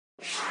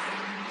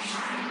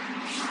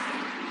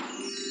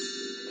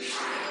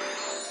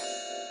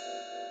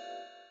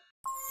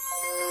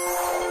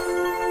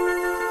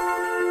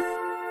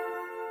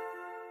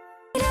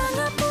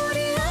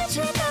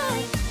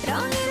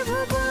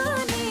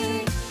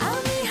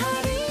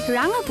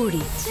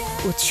রাঙাপুরি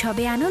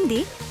উৎসবে আনন্দে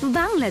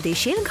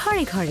বাংলাদেশের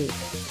ঘরে ঘরে।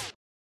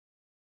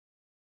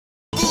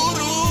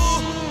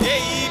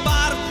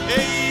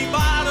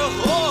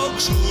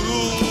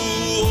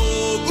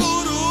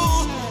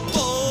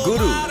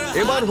 গুরু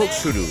এবার হোক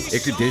শুরু,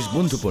 একটি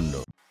দেশবন্ধু পণ্য।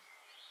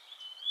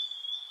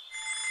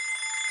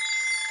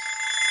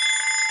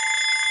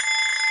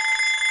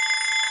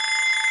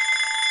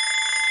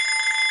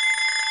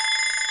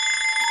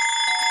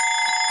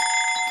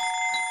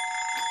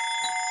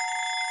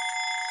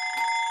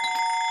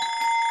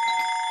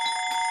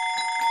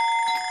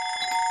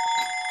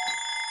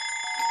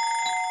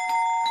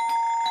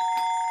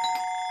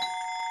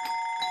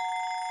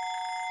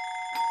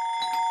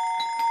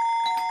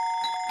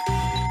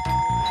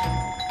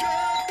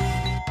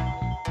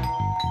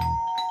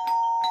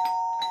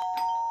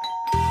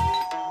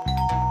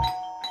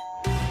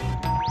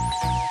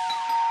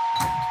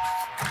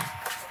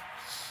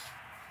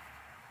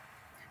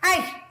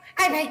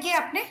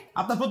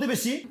 আপনার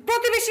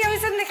প্রতিবেশী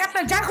হয়েছেন দেখে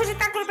আপনার যা খুশি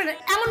তা করবেন,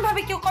 এমন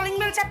ভাবে কেউ কলিং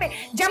বেল চাপে,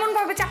 যেমন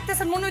ভাবে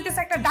চাপতেছেন মনে হইতেছে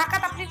একটা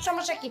ডাকাত। আপনি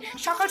সমস্যা কি?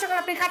 সকাল সকাল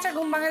আপনি কাঁচা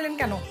ঘুম ভাঙালেন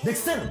কেন?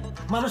 দেখছেন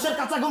মানুষের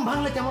কাঁচা ঘুম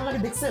ভাঙলে কেমন লাগে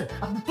দেখছেন?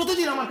 আপনি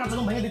প্রতিদিন আমার কাঁচা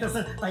ঘুম ভেঙে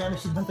দিতেছেন, তাই আমি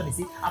সিদ্ধান্ত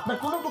নিছি আপনার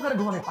কোনো প্রকার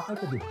ঘুমানে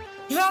পাকাইতে দিব।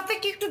 রাতে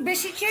কি একটু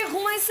বেশি খেয়ে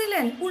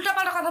ঘুমাইছিলেন?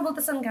 উল্টাপাল্টা কথা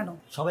বলতেছেন কেন?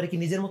 সবারই কি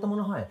নিজের মতো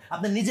মনে হয়?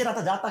 আপনি নিজের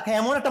রাতে যা তা খায়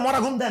এমন একটা মরা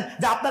ঘুম দেন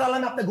যে আপনার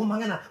আলামে আপনার ঘুম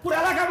ভাঙে না, পুরো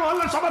এলাকার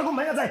মহল্লার সবার ঘুম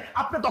ভেঙে যায়,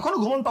 আপনি তখনও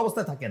ঘুমন্ত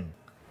অবস্থায় থাকেন।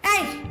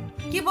 এই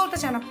কি বলতে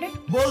চান আপনি?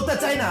 বলতে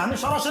চাই না, আমি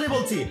সরাসরি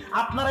বলছি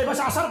আপনারা এই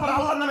বাসায় আসার পর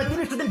আল্লাহর নামে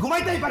 30 দিন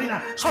ঘুমাইতেই পারি না,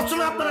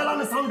 সবসময় আপনার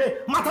অ্যালার্মের সাউন্ডে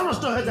মাথা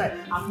নষ্ট হয়ে যায়।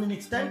 আপনি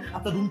নেক্সট টাইম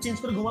আপনার রুম চেঞ্জ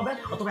করে ঘুমাবেন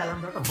অথবা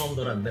অ্যালার্মটা বন্ধ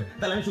রাখবেন,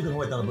 তাহলে আমি শুধু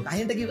ঘুমাইতে পারবো।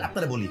 কাহিনীটা কি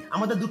আপনারা বলি,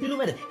 আমাদের দুটি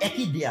রুমের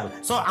একই দেয়াল,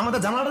 সো আমাদের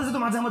জানালাটা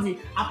যেহেতু মাঝামাঝি,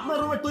 আপনার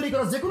রুমে তৈরি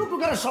করা যে কোনো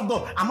প্রকারের শব্দ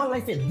আমার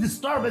লাইফে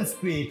ডিস্টারবেন্স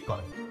ক্রিয়েট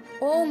করে।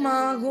 ও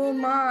মা গো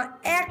মা,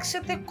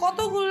 একসাথে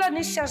কতগুলা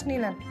নিঃশ্বাস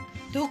নিলেন?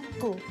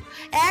 দুঃখ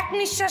এক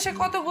নিঃশ্বাসে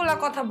কতগুলা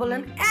কথা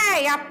বলেন।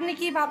 এই আপনি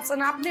কি ভাবছেন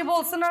আপনি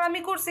বলছেন আর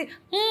আমি করছি?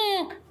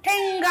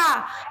 ঠেঙ্গা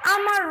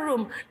আমার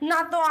রুম না,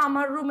 তো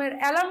আমার রুমের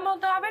অ্যালার্ম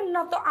বন্ধ হবে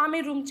না, তো আমি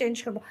রুম চেঞ্জ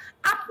করব।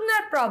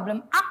 আপনার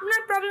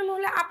প্রবলেম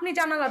হলে আপনি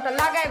জানালাটা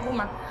লাগায়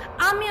ঘুমান,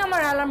 আমি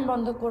আমার অ্যালার্ম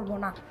বন্ধ করব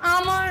না।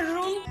 আমার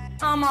রুম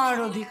আমার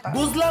অধিকার।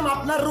 বুঝলাম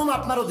আপনার রুম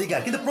আপনার অধিকার,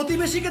 কিন্তু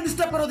প্রতিবেশীকে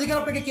ডিস্টার্ব করার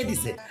অধিকার আপনাকে কে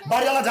দিছে?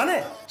 বাড়িওয়ালা জানে?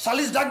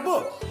 সালিশ ডাকবো?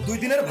 2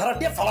 দিনের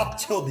ভাড়াটিয়া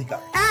ফালাচ্ছে অধিকার।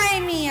 এই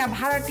মিয়া,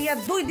 ভাড়াটিয়া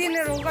 2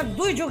 দিনের হোক আর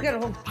 2 যুগের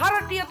হোক,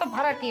 ভাড়াটিয়া তো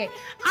ভাড়াটিয়াই।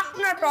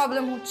 আপনার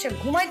প্রবলেম হচ্ছে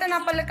ঘুমাইতে না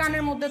পারলে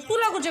কানের মধ্যে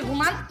তুলা গুজে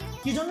ঘুমান।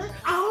 কি জন্য?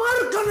 আমার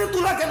কানে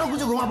তুলা কেন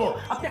গুজে ঘুমাবো?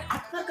 আপনি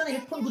আপনার কানে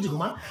হেডফোন গুজে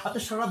ঘুমান, আপনি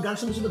সারা গান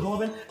শুনতে শুনতে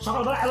ঘুমাবেন,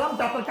 সকালবেলা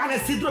অ্যালার্মটা আপনার কানে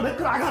ছিদ্র ভেদ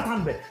করে আঘাত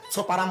আনবে, সো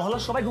পাড়া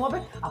মহল্লার সবাই ঘুমাবে,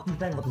 আপনি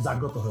টাইম মতো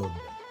জাগ্রত হয়ে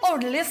উঠবেন। ও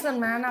লিসেন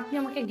ম্যান, আপনি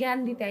আমাকে জ্ঞান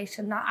দিতে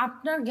আইছেন না,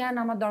 আপনার জ্ঞান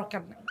আমার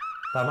দরকার নেই।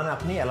 তার মানে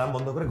আপনি অ্যালার্ম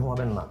বন্ধ করে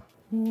ঘুমাবেন না?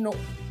 নো।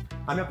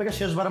 আমি আপনাকে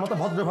শেষবারের মতো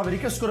ভদ্রভাবে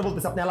রিকোয়েস্ট করে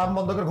বলতেছি আপনি অ্যালার্ম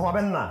বন্ধ করে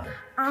ঘুমাবেন না।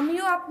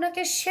 আমিও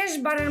আপনাকে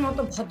শেষবারের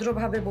মতো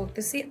ভদ্রভাবে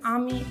বলতেছি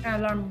আমি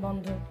অ্যালার্ম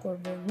বন্ধ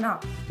করব না।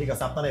 ঠিক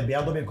আছে, আপনার এই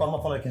বেয়াদবির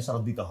কর্মফলের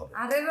খেসারত দিতে হবে।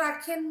 আরে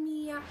রাখেন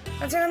মিয়া।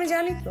 আচ্ছা আমি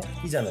জানি তো।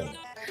 কি জানেন?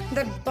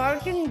 The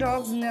barking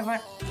dogs never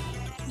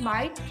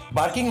byte,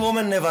 barking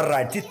women never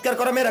right. চিৎকার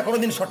করে মেয়েরা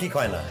কোনোদিন সঠিক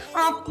হয় না।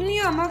 আপনি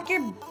আমাকে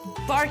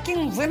বার্কিং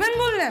উইমেন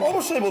বললেন?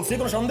 অবশ্যই বলছি,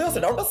 কোনো সন্দেহ আছে,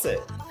 ডাউট আছে?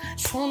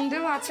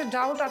 সন্দেহ আছে,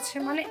 ডাউট আছে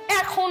মানে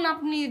এখন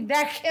আপনি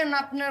দেখেন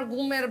আপনার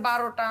ঘুমের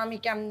 12টা আমি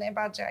কেমনে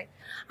বাজাই।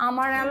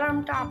 আমার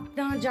অ্যালার্মটা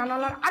আপনার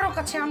জানালার আরো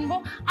কাছে আনবো,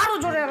 আরো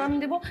জোরে অ্যালার্ম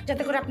দেবো,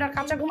 যাতে করে আপনার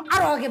কাঁচা ঘুম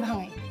আরো আগে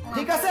ভাঙে।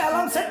 ঠিক আছে,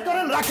 অ্যালার্ম সেট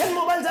করেন, রাখেন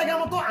মোবাইল জায়গা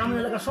মতো। আমি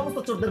এলাকার সমস্ত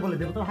চোরদের বলে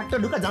দেবো তোমার হাতটা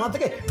ঢুকা জানা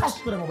থেকে ফাস্ট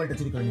করে মোবাইলটা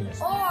চুরি করে নিয়ে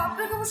আসো। ও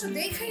আপনাকে অবশ্য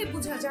দেখেই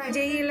বোঝা যায়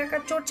যে এই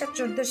এলাকার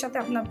চোরদের সাথে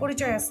আপনার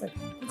পরিচয় আছে।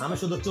 আমি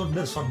শুধু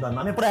চোরদের সর্দার না,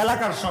 আমি পুরো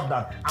এলাকার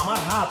সর্দার। আমার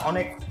হাত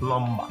অনেক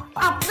লম্বা।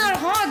 আপনার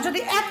হাত যদি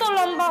এত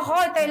লম্বা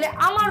হয় তাহলে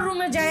আমার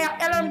রুমে যায়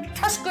অ্যালার্ম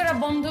ঠাস করে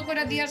বন্ধ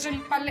করে দিয়ে আসেন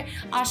পারলে।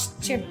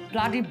 আসছে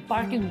ব্লাডি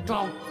বার্কিং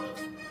ডগ।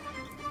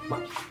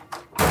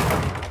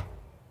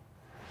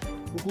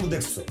 কুকুর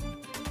দেখছো?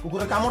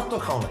 কুকুরের কামড় তো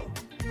খাও নাই,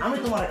 আমি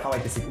তোমারে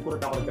খাওয়াইতেছি। কুকুরের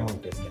কামড় কেমন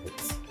টেস্ট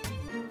দেখেছি।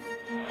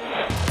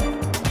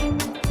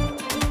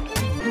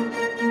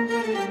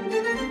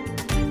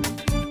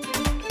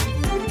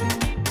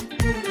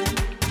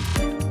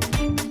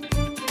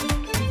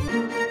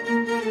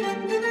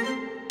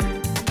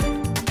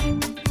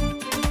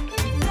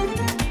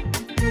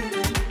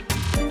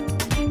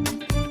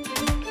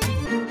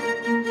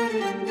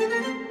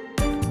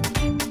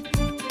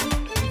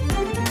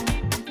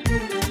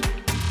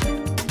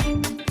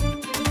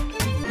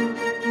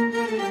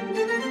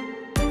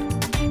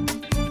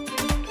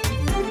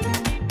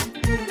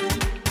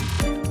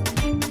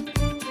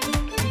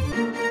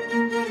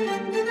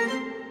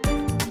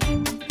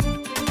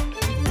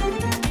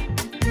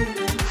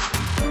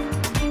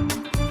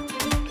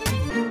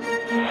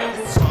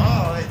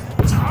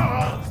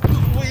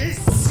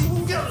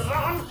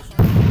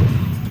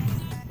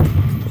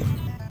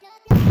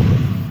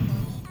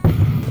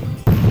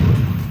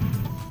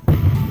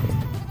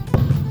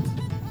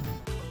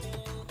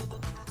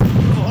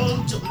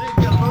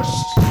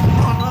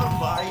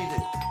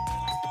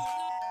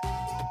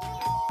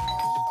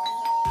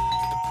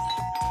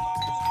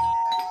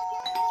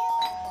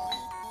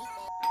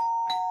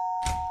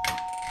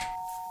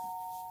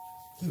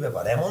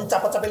 ব্যাপার এমন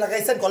চাপাচাপি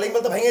লাগাইছেন কলিং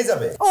বেল তো ভেঙে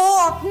যাবে। ও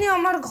আপনি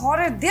আমার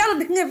ঘরের দেয়াল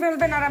ভেঙে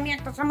ফেলবেন আর আমি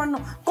একটা সামান্য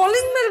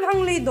কলিং বেল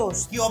ভাঙলেই দোষ?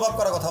 কি অবাক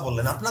করার কথা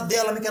বললেন? আপনার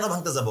দেয়াল আমি কেন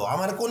ভাঙতে যাব?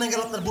 আমার কোনে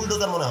গেল আপনার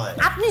বুলডোজার মনে হয়।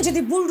 আপনি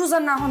যদি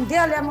বুলডোজার না হন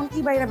দেয়ালে এমন কি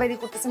বাইরে বাইরে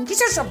করতেছেন?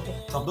 কিসের শব্দ?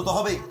 শব্দ তো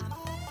হবেই,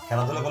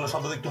 খেলাধুলা করলে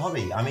শব্দ তো একটু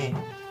হবেই। আমি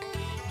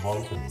বল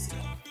খেলতেছি।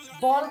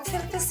 বল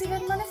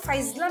খেলতেছিলেন মানে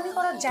ফাইজলামি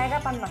করার জায়গা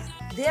পান না।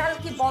 দেয়াল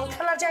কি বল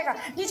খেলার জায়গা?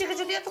 নিজেকে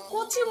যদি এত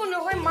কচি মনে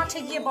হয় মাঠে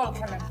গিয়ে বল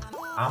খেলেন।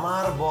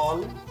 আমার বল,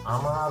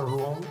 আমার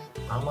রুম,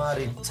 আমার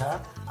ইচ্ছা,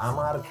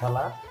 আমার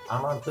খেলা,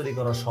 আমার তৈরি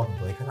করা শব্দ।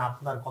 এখানে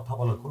আপনার কথা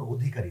বলার কোনো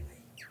অধিকারই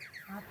নেই।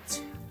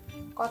 আচ্ছা,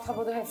 কথা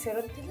বোধহয়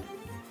ফেরত দিলেন।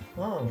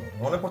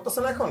 মনে পড়তেছে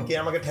না এখন কে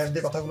আমাকে ঠেস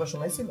দিয়ে কথাগুলো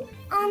শোনাইছিল?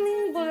 আমি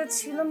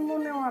বলেছিলাম,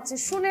 মনেও আছে।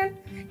 শুনেন,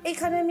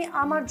 এখানে আমি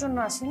আমার জন্য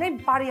আসি নাই,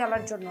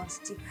 বাড়িওয়ালার জন্য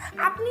আসছি।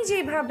 আপনি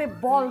যেভাবে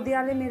বল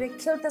দেয়ালে মেরে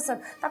খেলতেছেন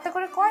তাতে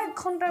করে কয়েক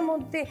ঘন্টার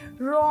মধ্যে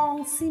রং,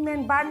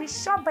 সিমেন্ট, বার্নিশ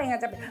সব ভেঙে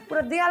যাবে,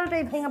 পুরো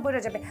দেয়ালটাই ভেঙে পড়ে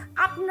যাবে।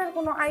 আপনার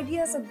কোনো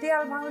আইডিয়া আছে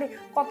দেয়াল ভাঙলে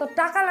কত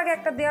টাকা লাগে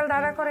একটা দেয়াল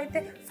দাঁড়া করাইতে?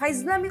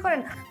 ফাইজলামি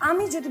করেন।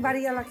 আমি যদি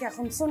বাড়িওয়ালাকে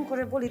এখন ফোন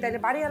করে বলি তাহলে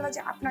বাড়িওয়ালা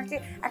যে আপনাকে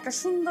একটা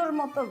সুন্দর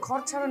মতো ঘর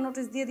ছাড়া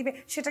নোটিশ দিয়ে দিবে,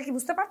 সেটা কি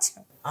বুঝতে পারছেন?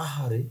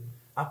 আহারে,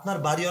 আপনার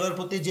বাড়িওয়ালার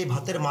প্রতি যে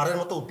ভাতের মারের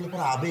মতো উঠলে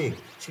পড়া আবেগ,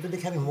 সেটা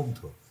দেখে আমি মুগ্ধ।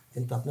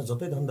 কিন্তু আপনি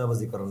যতই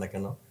ধান্দাবাজি করেন না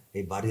কেন,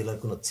 এই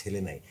বাড়িওয়ালার কোনো ছেলে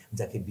নাই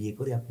যাকে বিয়ে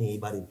করে আপনি এই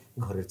বাড়ির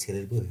ঘরের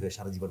ছেলের বউ হয়ে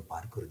সারা জীবন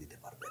পার করে দিতে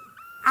পারবেন।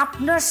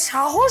 আপনার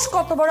সাহস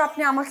কত বড়,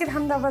 আপনি আমাকে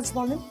ধান্দাবাজ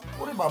বলেন?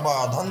 ওরে বাবা,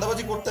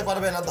 ধান্দাবাজি করতে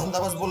পারবেন না,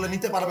 ধান্দাবাজ বললে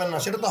নিতে পারবেন না,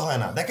 সেটা তো হয়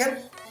না। দেখেন,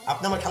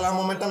 আপনি আমার খেলার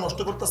মোমেন্টটা নষ্ট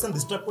করতেছেন,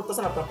 ডিস্টার্ব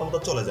করতেছেন, আপনি আপনার মতো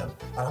চলে যান।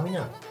 আর আমি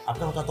না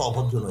আপনার মতো এত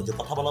অভদ্র নয় যে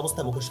কথা বলা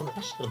অবস্থায় মুখের সামনে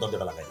ঠাস করে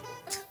দরজাটা লাগাই দেবো।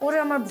 ওরে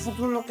আমার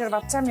ভদ্রলোকের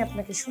বাচ্চা, আমি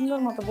আপনাকে সুন্দর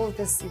মতো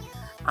বলতেছি,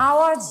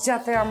 আওয়াজ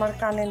যাতে আমার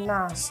কানে না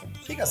আসে।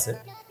 ঠিক আছে,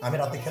 আমি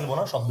রাতে খেলবো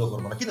না, শব্দ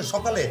করবো না, কিন্তু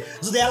সকালে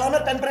যদি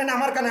অ্যালার্মের টাইম পরে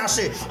আমার কানে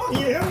আসে, আমি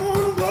এমন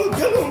বল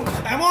খেলুম,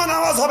 এমন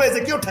আওয়াজ হবে যে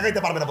কেউ ঠেকাইতে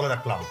পারবে না, বলে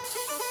রাখলাম।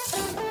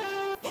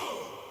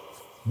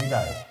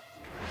 বিদায়।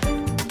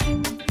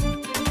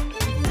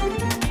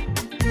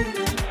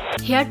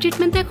 হেয়ার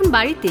ট্রিটমেন্ট এখন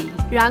বাড়িতেই,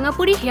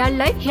 রাঙাপুরি হেয়ার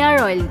লাইফ হেয়ার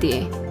অয়েল দিয়ে।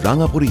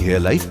 রাঙাপুরি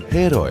hair life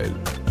hair oil,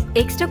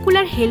 extra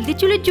cooler healthy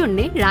চুলের জন্য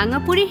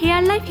রাঙাপুরি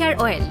হেয়ার লাইফ হেয়ার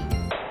অয়েল।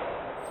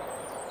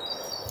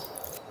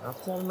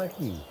 আচার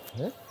নাকি?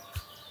 হ্যাঁ,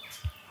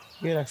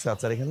 কে রাখছে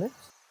আচার এখানে?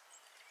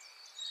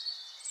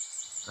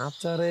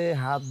 আচারে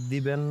হাত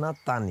দিবেন না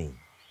তানি,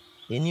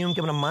 এই নিয়ম কি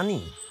আমরা মানি?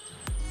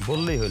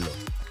 বললেই হইলো।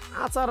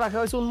 আচার রাখা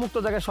হয়েছে উন্মুক্ত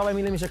জায়গায়, সবাই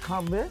মিলেমিশে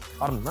খাবে।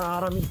 আর না,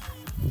 আর আমি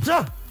যা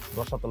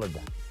রসাতলে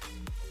যা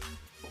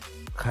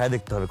খায়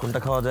দেখতে হবে কোনটা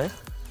খাওয়া যায়।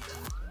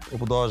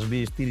 10,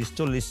 20, 30,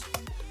 40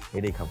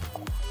 এটাই খাবো।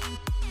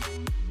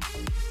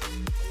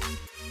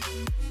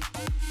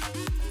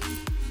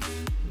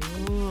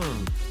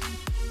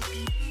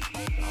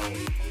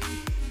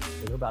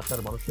 এভাবে আচার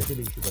মানুষ রেখে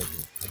দেখি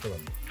খেতে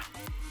পারবে।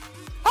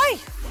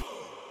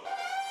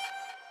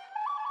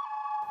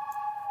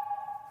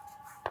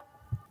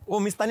 ও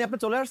মিস্তানি, আপনি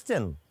চলে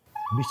আসছেন?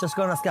 বিশ্বাস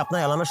করেন, আজকে আপনার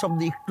অ্যালার্মের শব্দ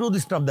একটু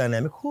ডিস্টার্ব দেয় না,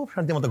 আমি খুব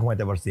শান্তি মতো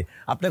ঘুমাইতে পারছি।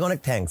 আপনাকে অনেক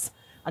থ্যাঙ্কস।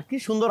 আর কি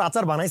সুন্দর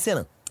আচার বানাইছেন,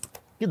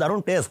 কি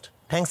দারুণ test.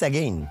 Thanks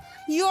again.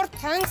 Your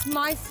thanks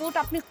my food.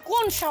 আপনি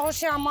কোন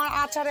সাহসে আমার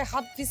আচারে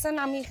হাত দিছেন?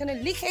 আমি এখানে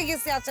লিখে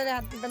গেছি আচারে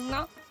হাত দিবেন না।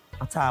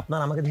 আচ্ছা, আপনার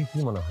আমাকে দেখে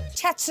কি মনে হয়?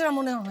 ছ্যাচরা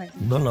মনে হয়।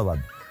 ধন্যবাদ।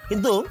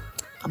 কিন্তু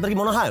আপনার কি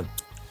মনে হয়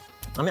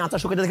আমি আচার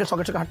শুকাইতে দেখে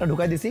সকালে হাতটা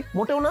ঢুকাই দিছি?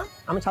 মোটেও না।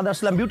 আমি ছাদে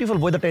আসলাম বিউটিফুল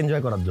ওয়েদারটা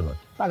এনজয় করার জন্য।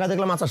 টাকা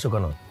দেখলাম আচার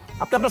শুকানো।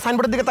 আপনি আপনার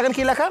সাইনবোর্ডের দিকে তাকান,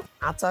 কি লেখা?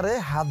 আচারে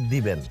হাত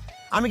দিবেন।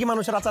 আমি কি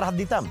মানুষের আচার হাত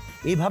দিতাম?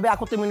 এইভাবে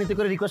আকতে মিনতি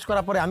করে রিকোয়েস্ট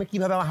করার পরে আমি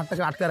কিভাবে আমার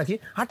হাতটাকে আটকে রাখি?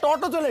 হাতটা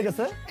অটো চলে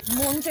গেছে।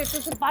 মন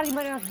চাইতেছে বাড়ি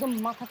বাড়ি একদম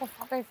মাথাটা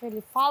ফাটাই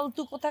ফেলি।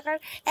 ফালতু কোথাকার।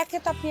 একে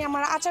তো আপনি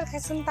আমার আচার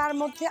খাইছেন, তার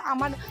মধ্যে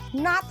আমার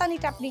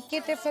নাতানিটা আপনি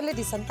কেটে ফেলে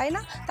দিছেন, তাই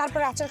না?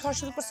 তারপরে আচার খাওয়া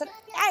শুরু করছেন।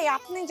 এই,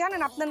 আপনি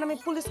জানেন আপনার নামে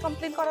পুলিশ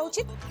কমপ্লেন করা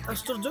উচিত?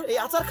 আশ্চর্য, এই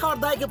আচার খাওয়ার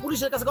দায়কে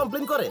পুলিশের কাছে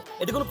কমপ্লেন করে?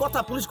 এটা কোনো কথা?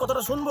 পুলিশ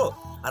কথাটা শুনবো?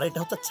 আর এটা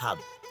হচ্ছে ছাদ,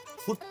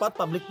 ফুটপাত,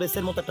 পাবলিক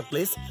প্লেসের মতো একটা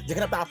প্লেস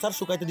যেখানে আপনি আচার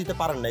শুকাইতে দিতে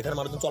পারেন না। এখানে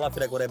মানুষজন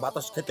চলাফেরা করে,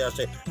 বাতাস খেতে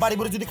আসে। বাড়ি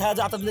বুড়ি যদি খাওয়া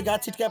যায়, আচার যদি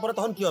গায়ে ছিটকায় পড়ে,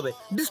 তখন কি হবে?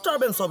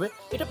 ডিস্টারবেন্স হবে।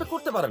 এটা আপনি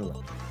করতে পারেন না।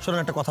 শোনেন,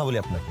 একটা কথা বলি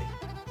আপনাকে,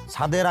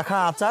 ছাদে রাখা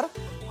আচার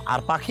আর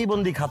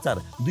পাখিবন্দি খাঁচার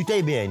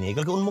দুইটাই বেআইনি।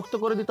 এগুলোকে উন্মুক্ত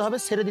করে দিতে হবে,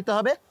 ছেড়ে দিতে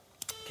হবে,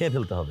 খেয়ে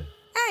ফেলতে হবে।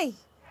 এই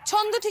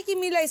ছন্দ ঠিকই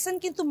মিলাইছেন,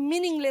 কিন্তু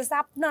মিনিংলেস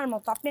আপনার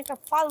মতো। আপনি একটা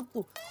ফালতু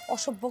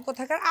অসভ্য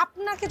কোথাকার।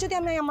 আপনাকে যদি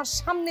আমি আমার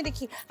সামনে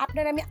দেখি,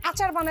 আপনার আমি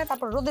আচার বানাই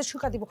তারপর রোদে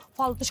শুকা দিব।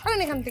 ফালতু,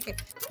 সরেন এখান থেকে।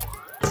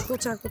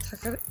 ছোচা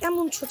কোথাকার,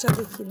 এমন ছোচা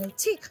দেখি নাই।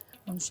 ঠিক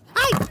মানুষ।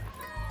 আই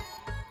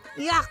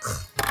ইয়াক,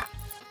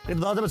 এটা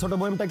দাও যাবে ছোট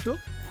বয়মটা একটু?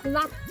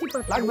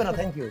 লাগবে না,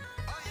 থ্যাংক ইউ।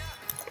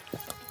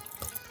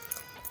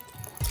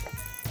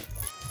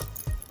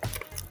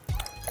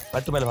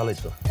 একটু পেলে ভালোই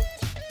তো।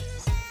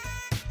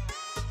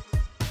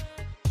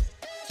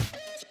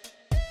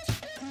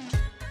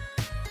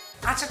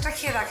 আচারটা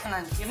খেয়ে রাখেন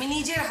আন্টি, আমি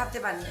নিজের হাতে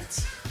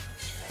বানিয়েছি।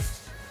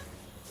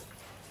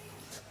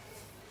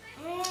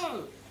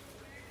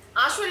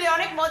 আসলে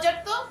অনেক মজার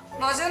তো।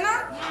 মজা না?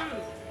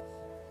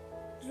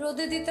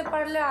 রোদে দিতে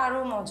পারলে আরো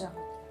মজা।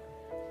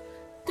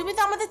 তুমি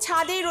তো আমাদের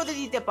ছাদেই রোদে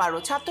দিতে পারো,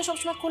 ছাদ তো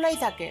সবসময় খোলাই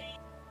থাকে।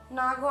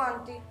 না গো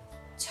আন্টি,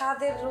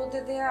 ছাদের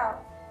রোদে দেয়া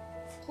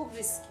খুব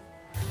রিস্কি।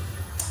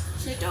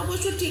 সেটা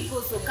অবশ্য ঠিক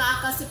বলছো,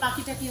 কাক আছে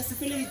পাখিটা কি আছে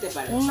ফেলে দিতে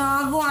পারে। না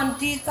গো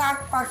আন্টি, কাক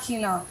পাখি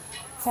না,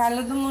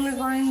 ফেলে তো মনে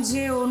করেন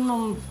যে অন্য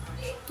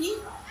কি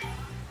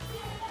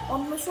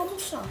অন্য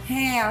সমস্যা?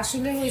 হ্যাঁ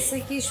আসলে হয়েছে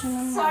কি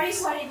শুনুন।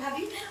 সরি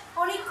ভাবি,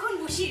 অনেকক্ষণ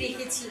বসিয়ে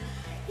রেখেছি।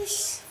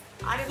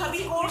 আরে ভাবি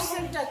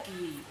করছেনটা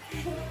কি?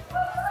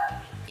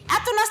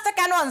 এত নাস্তা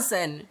কেন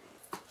আনছেন?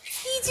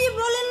 কি যে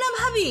বলেন না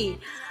ভাবি,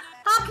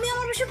 আপনি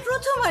আমার বাসায়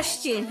প্রথম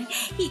আসছেন,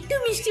 একটু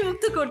মিষ্টি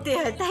মুক্ত করতে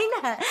হয় তাই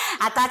না?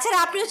 আর তাছাড়া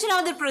আপনি হচ্ছেন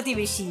আমাদের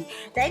প্রতিবেশী,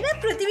 তাই না?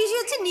 প্রতিবেশী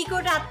হচ্ছে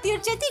নিকট আত্মীয়র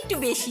চাইতে একটু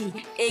বেশি।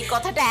 এই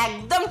কথাটা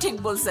একদম ঠিক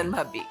বলছেন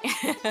ভাবি।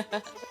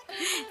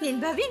 নিন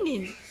ভাবি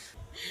নিন।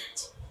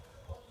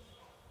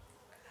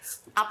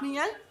 আপনি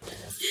যান।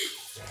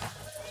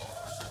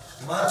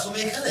 মা তুমি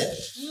এখানে?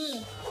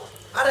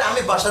 আরে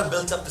আমি বাসার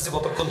বেল চাপতেছি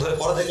কতক্ষণ ধরে,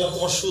 পরে দেখলাম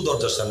তোমার শু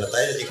দরজার সামনে,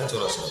 তাই এখানে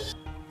চলে আসলাম।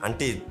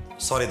 আন্টি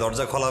সরি,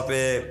 দরজা খোলা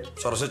পেয়ে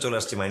সরাসরি চলে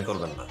আসছি, মাইন্ড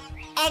করবেন না।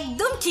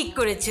 একদম ঠিক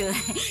করেছো।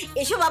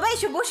 এসো বাবা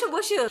এসো, বসো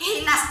বসো, এই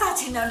নাস্তা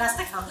আছে, নাও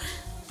নাস্তা খাও।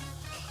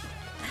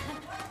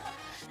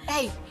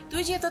 এই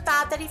তুই যে এত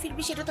তাড়াতাড়ি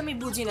ফিরবি সেটা তো আমি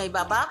বুঝি নাই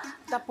বাবা।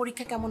 তা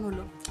পরীক্ষা কেমন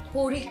হলো?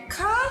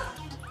 পরীক্ষা?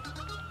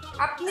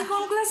 আপনি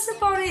কোন ক্লাসে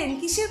পড়েন?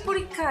 কিসের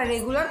পরীক্ষা?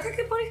 রেগুলার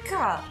থেকে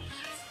পরীক্ষা?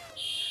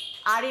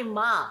 আরে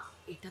মা,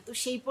 এটা তো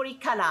সেই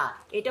পরীক্ষা না,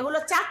 এটা হলো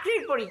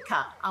চাকরির পরীক্ষা।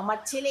 আমার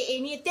ছেলে এই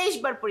নিয়ে 23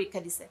 বার পরীক্ষা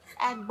দিছে,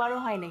 একবারও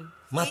হয় নাই।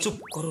 মা চুপ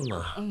করো না।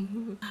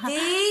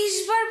 23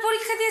 বার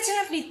পরীক্ষা দিয়েছেন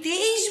আপনি?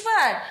 23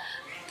 বার?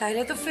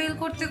 তাইলে তো ফেল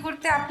করতে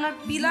করতে আপনার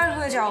পিলার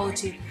হয়ে যাওয়া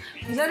উচিত,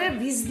 পিলারের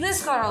বিজনেস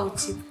করা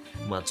উচিত।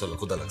 মা চলো,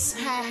 ক্ষুধা লাগছে।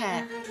 হ্যাঁ হ্যাঁ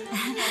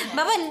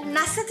বাবা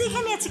নাস্তা তো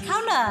এখানে আছে,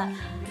 খাও না।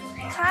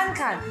 খান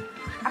খান,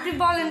 আপনি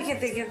বলেন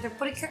খেতে খেতে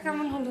পরীক্ষা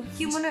কেমন হলো,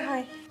 কি মনে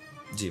হয়?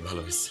 জি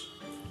ভালো হয়েছে।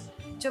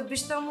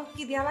 24তম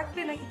কি দেওয়া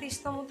লাগবে নাকি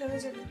 23তমতে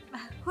হয়ে যাবে?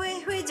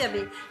 হয়ে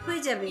যাবে,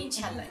 হয়ে যাবে।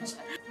 ইনশাআল্লাহ।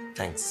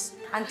 থ্যাঙ্কস।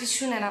 আন্টি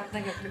শুনেন,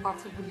 আপনাকে একটা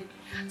কথা বলি।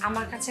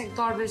 আমার কাছে এক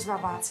দরবেশ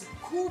বাবা আছে,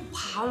 খুব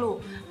ভালো।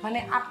 মানে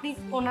আপনি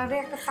ওনারে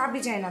একটা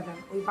তাবিজ আইনা দেন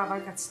ওই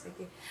বাবার কাছ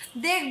থেকে,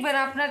 দেখবেন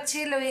আপনার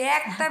ছেলে ওই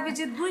এক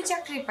তাবিজে 2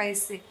 চাকরি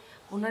পাইছে।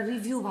 ওনার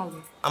রিভিউ ভালো।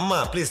 আম্মা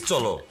প্লিজ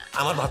চলো,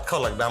 আমার ভাত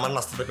খাওয়া লাগবে, আমার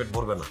নাস্তাতে পেট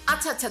ভরবে না।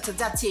 আচ্ছা আচ্ছা আচ্ছা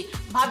যাচ্ছি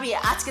ভাবি,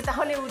 আজকে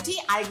তাহলে উঠি,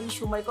 আরেকদিন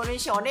সময় করে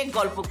এসে অনেক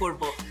গল্প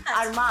করব।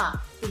 আর মা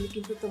তুমি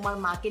কিন্তু তোমার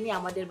মাকে নিয়ে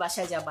আমাদের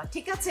বাসায় যাবা,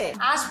 ঠিক আছে?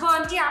 আসবো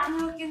আন্টি,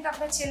 আপনিও কিন্তু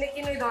আপনার ছেলেকে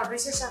ওই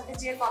দরবেশের সাথে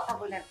যেয়ে কথা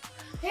বলেন।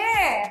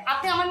 হ্যাঁ,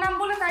 আপনি আমার নাম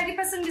বলে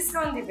 30%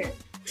 ডিসকাউন্ট দিবেন।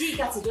 ঠিক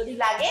আছে, যদি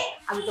লাগে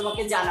আমি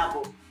তোমাকে জানাবো,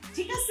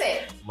 ঠিক আছে?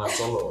 মা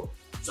চলো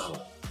চলো,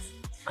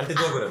 আন্টি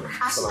দোয়া করে না।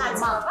 আর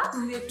মা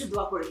তুমি একটু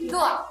দোয়া করে দিও।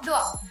 দোয়া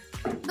দোয়া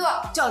দোয়া,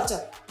 চল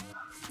চল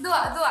দোয়া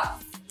দোয়া।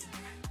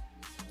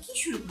 কি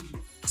শুরু করলি?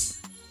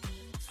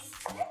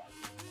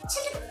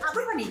 ছেলে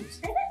আবার বানিয়ে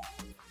তাই না?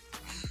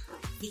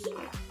 দেখি,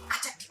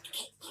 আচ্ছা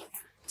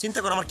চিন্তা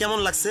করো আমার কেমন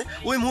লাগছে।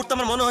 ওই মুহূর্তে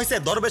আমার মনে হয়েছে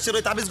দরবেশের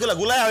ওই তাবিজগুলা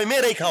গুলায় আমি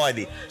মেয়েরাই খাওয়াই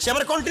দিই। সে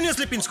আমার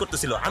কন্টিনিউয়াসলি পিঞ্চ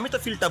করতেছিল, আমি তো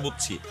ফিলটা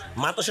বুঝছি,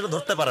 মা তো সেটা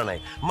ধরতে পারে নাই।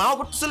 মাও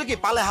করতেছিল কি,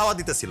 পালে হাওয়া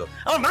দিতেছিল।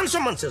 আমার মান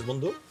সম্মান শেষ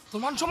বন্ধু। তোর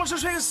মান সমস্যা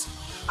শেষ হয়ে গেছে।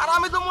 আর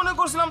আমি তো মনে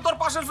করছিলাম তোর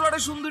পাশের ফ্ল্যাটে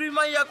সুন্দরী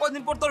মাইয়া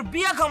কয়দিন পর তোর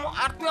বিয়া খামো,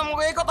 আর তুই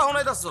আমাকে এই কথা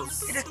শোনাইতাছস।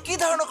 এটা কি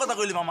ধরনের কথা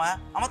কইলি মামা?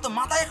 আমার তো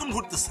মাথায় এখন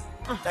ঘুরতেছে।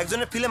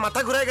 একজনের ফিলে মাথা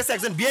ঘুরে গেছে,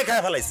 একজন বিয়ে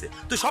খায় ফেলাইছে।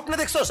 তুই স্বপ্নে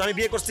দেখছস আমি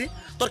বিয়ে করছি?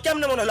 তোর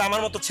কেমনে মনে হলো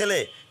আমার মতো ছেলে,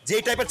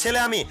 যেই টাইপের ছেলে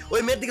আমি,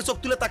 ওই মেয়ের দিকে চোখ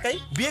তুলে তাকাই?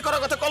 বিয়ে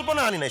করার কথা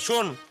কল্পনা আনি নাই।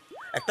 শোন,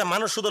 একটা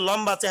মানুষ শুধু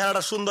লম্বা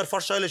চেহারাটা সুন্দর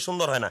ফর্সা হলে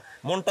সুন্দর হয় না,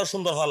 মনটাও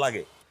সুন্দর হওয়া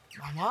লাগে।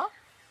 মামা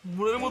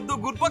মনের মধ্যে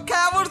ঘুরপাক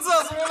খায়া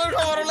পড়ছস, মনের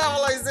খবর হলে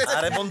ভালো হইছে।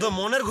 আরে বন্ধু,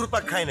 মনের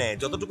ঘুরপাক খাই নাই,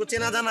 যতটুকু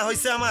চেনা জানা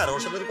হয়েছে আমার,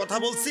 ওর সাথে কথা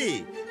বলছি,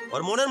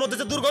 ওর মনের মধ্যে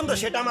যে দুর্গন্ধ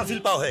সেটা আমার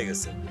ফিল পাওয়া হয়ে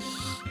গেছে।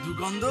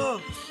 দুর্গন্ধ?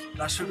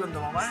 রাসগন্ধ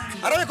মামা?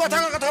 আরে আমি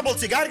কথা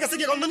বলছি, গায়ের কাছে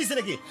কি গন্ধ নিছে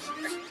নাকি?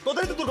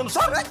 তোদের তো দুর্গন্ধ।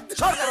 সর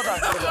সর,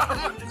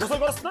 গোসল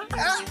করছ না?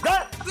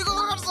 তুই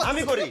কথা করছস?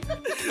 আমি করি,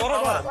 তোরা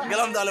কর।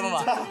 গেলাম তাহলে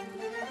মামা।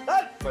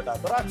 বেটা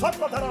তোরা সব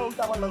কথা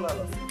উল্টা পাল্টা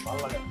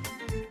ভালো লাগে।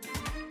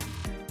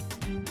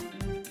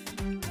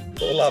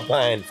 তোলা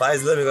ফাইন,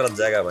 ফাইজলামি করার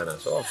জায়গা পায় না,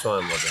 সব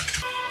সময় মজা।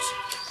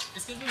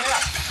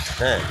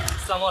 হ্যাঁ,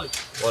 আসসালামু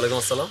আলাইকুম। ওয়ালাইকুম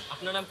আসসালাম।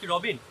 আপনার নাম কি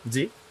রবিন?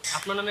 জি।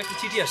 আপনার নামে একটা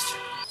চিঠি আসছে।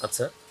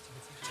 আচ্ছা,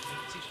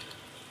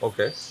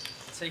 ওকে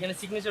আচ্ছা, এখানে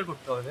সিগনেচার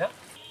করতে হবে। হ্যাঁ,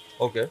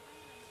 ওকে,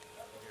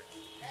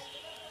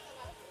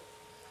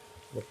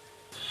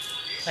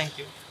 thank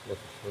you.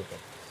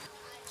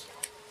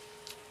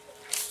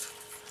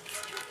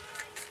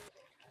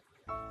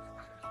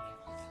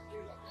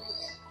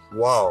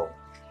 Wow,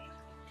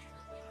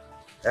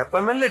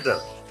 appointment letter,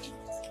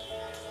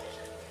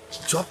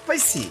 job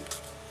পাইছি।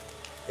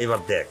 এবার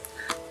দেখ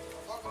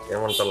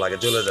কেমনটা লাগে,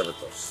 চলে যাবে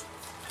তোর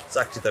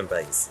চাকরিতে আমি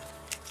পাই গেছি।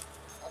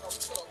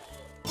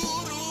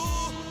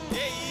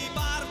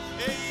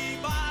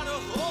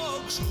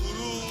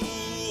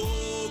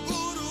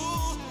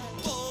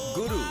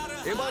 গুরু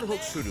এবার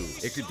হোক শুরু,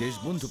 একটি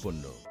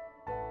দেশবন্ধুপূর্ণ।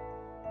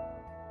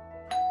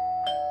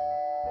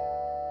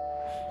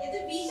 এত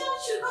বিশাল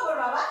সুখবর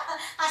বাবা।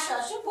 আসো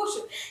আসো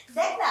বসো।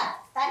 দেখ না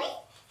তানি,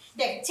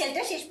 দেখ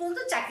ছেলেটা শেষ পর্যন্ত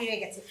চাকরি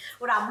হয়ে গেছে।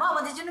 ওর আম্মা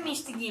আমাদের জন্য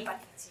মিষ্টি নিয়ে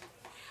পাঠিয়েছে।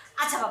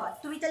 আচ্ছা বাবা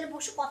তুমি তাহলে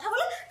বসে কথা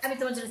বলো, আমি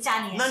তোমার জন্য চা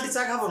নিয়ে না আন্টি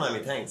চা খাবো না আমি,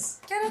 থ্যাঙ্কস।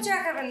 কেন চা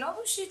খাবেন না?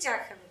 অবশ্যই চা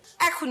খাবেন,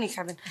 এখনই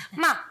খাবেন।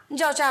 মা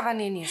যাও চা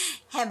বানিয়ে নিয়ে।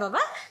 হ্যাঁ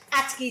বাবা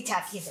আজকেই চা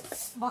খেয়ে দেবো,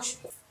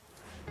 বসো।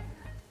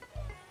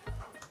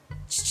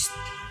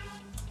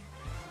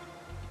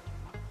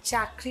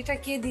 চাকরিটা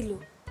কে দিল?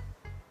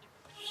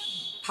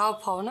 ফাও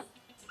ফাও না,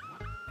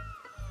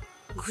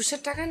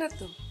 ঘুষের টাকা না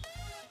তো?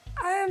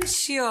 আই এম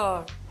শিওর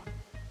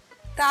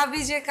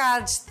তাবিজে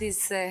কাজ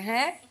দিচ্ছে।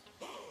 হ্যাঁ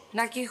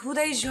নাকি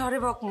হুদাই ঝড়ে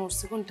বক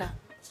মরছে? কোনটা?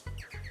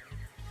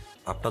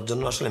 আপনার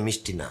জন্য আসলে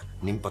মিষ্টি না,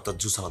 নিম পাতার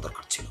জুস আনা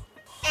দরকার ছিল।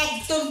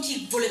 একদম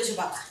ঠিক বলেছো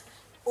বাবা,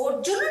 ওর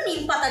জন্য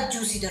নিম পাতার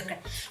জুসই দরকার।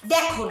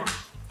 দেখো না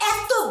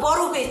এত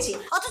বড় হয়েছে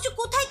অথচ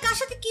কোথায় কার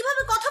সাথে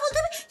কিভাবে কথা বলতে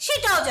হবে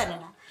সেটাও জানে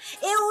না।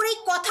 ওর এই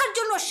কথার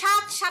জন্য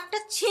 7-7টা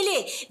ছেলে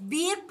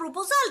বিয়ের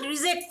প্রপোজাল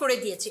রিজেক্ট করে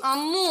দিয়েছে।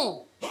 আম্মু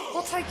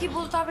কোথায় কি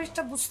বলতে হবে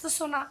এটা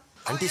বুঝতেছো না?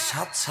 আন্টি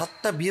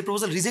 7টা বিয়ে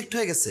প্রপোজাল রিজেক্ট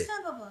হয়ে গেছে?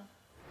 হ্যাঁ বাবা।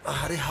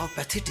 আরে how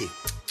pathetic,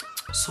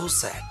 so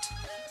sad.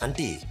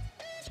 Aunty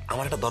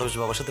আমার একটা দরবেশ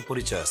বাবার সাথে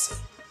পরিচয় আছে,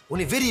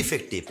 উনি ভেরি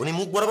ইফেক্টিভ। উনি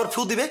মুখ বরাবর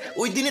ফু দিবে,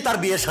 ওই দিনই তার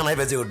বিয়ের সানাই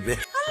বেজে উঠবে।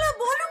 আল্লাহ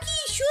বলো কি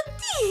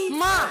সত্যি?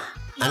 মা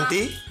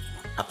আন্টি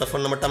আপনার ফোন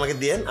নাম্বারটা আমাকে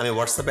দিয়েন, আমি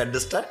হোয়াটসঅ্যাপ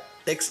অ্যাড্রেসটা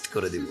টেক্সট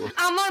করে দিব।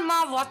 আমার মা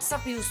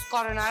হোয়াটসঅ্যাপ ইউজ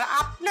করে না, আর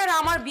আপনার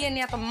আমার বিয়ে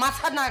নিয়ে এত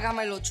মাথা না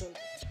ঘামাইলো চল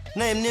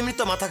না। এমনি এমনি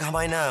তো মাথা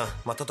ঘামায় না,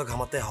 মাথা তো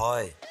ঘামাতে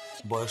হয়,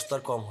 বয়স তো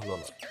আর কম হলো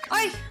না।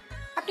 ওই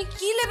আপনি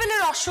কি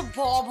লেভেলের অসভ্য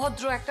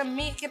অভদ্র একটা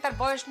মেয়েকে তার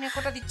বয়স নিয়ে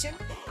কথা দিচ্ছেন?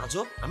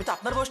 আজব, আমি তো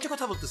আপনার বয়স নিয়ে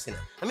কথা বলতেছি না,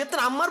 আমি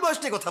আপনার আম্মার বয়স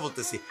নিয়ে কথা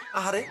বলতেছি।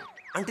 আহারে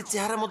আন্টির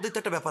চেহারার মধ্যেই তো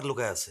একটা ব্যাপার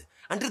লুকায় আছে।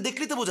 আন্টির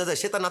দেখলেই তো বোঝা যায়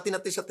সে তার নাতি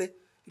নাতির সাথে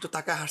একটু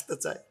টাকা হাসতে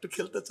চায়, একটু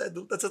খেলতে চায়,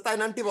 দুলতে চায়, তাই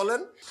না আন্টি বলেন?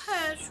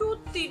 হ্যাঁ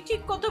সত্যি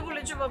ঠিক কথা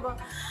বলেছো বাবা।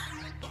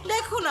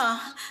 দেখো না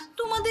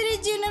তোমাদের এই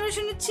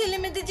জেনারেশনের ছেলে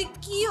মেয়েদের যে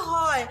কি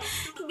হয়,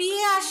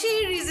 বিয়ে আসেই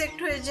রিজেক্ট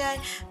হয়ে যায়,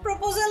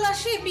 প্রপোজাল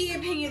আসে বিয়ে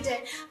ভেঙে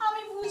যায়।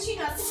 আমি বুঝি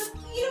না তোমরা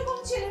কিরকম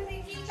ছেলে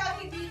মেয়ে কি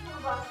কাকে বিয়ে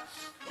করবা।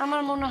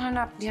 আমার মনে হয়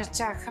না আপনি আর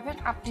চা খাবেন,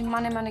 আপনি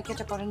মানে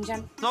কেটে পড়েন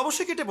যান।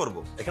 অবশ্যই কেটে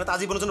পড়বো, এখানে তো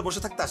আজীবনের জন্য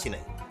বসে থাকতে আসি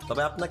নাই।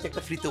 তবে আপনাকে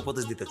একটা ফ্রিতে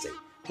উপদেশ দিতে চাই।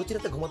 প্রতি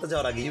রাতে ঘুমাতে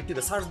যাওয়ার আগে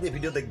ইউটিউবে সার্চ দিয়ে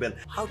ভিডিও দেখবেন,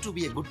 how to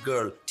B a good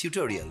girl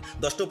tutorial.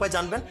 10টা উপায়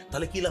জানবেন,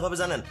 তাহলে কি লাভ হবে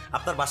জানেন?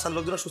 আপনার বাসার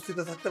লোকজন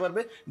স্বস্তিতে থাকতে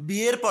পারবে,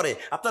 বিয়ের পরে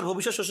আপনার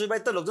ভবিষ্যৎ শ্বশুর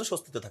বাড়িতে লোকজন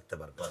স্বস্তিতে থাকতে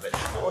পারবে।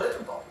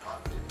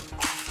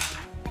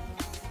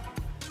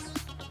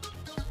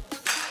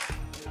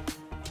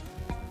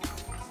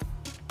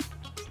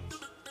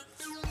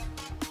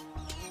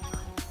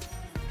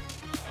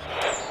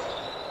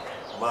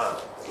 মা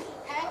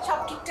হ্যাঁ সব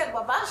ঠিকঠাক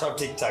বাবা? সব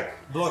ঠিকঠাক,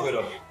 দোয়া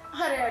করো।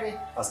 আরে আরে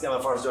আজকে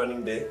আমার ফার্স্ট জয়েনিং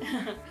ডে।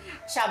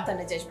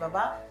 সাবধানে যাস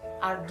বাবা,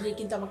 আর গিয়ে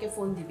কিন্তু আমাকে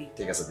ফোন দিবি।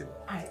 ঠিক আছে দিব।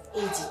 আর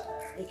এই যে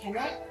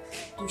এখানে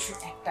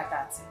 201 টাকা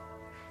আছে।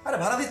 আরে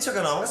ভাড়া দিচ্ছ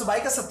কেন? আমার কাছে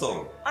বাইক আছে তো।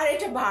 আর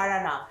এটা ভাড়া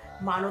না,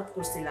 মানত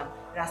করছিলাম,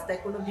 রাস্তায়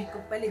কোনো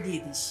ভিক্ষুক পাইলে দিয়ে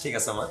দিস। ঠিক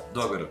আছে মা,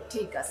 দোয়া করো।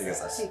 ঠিক আছে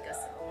ঠিক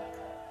আছে।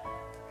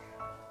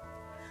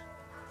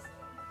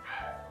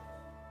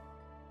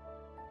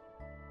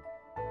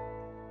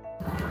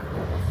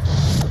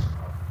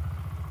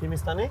 কি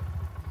মিস্তানি,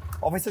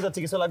 অফিসে যাচ্ছি,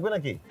 কিছু লাগবে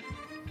নাকি?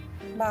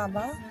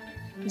 বাবা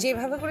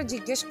যেভাবে করে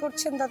জিজ্ঞেস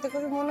করছেন তাতে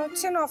করে মনে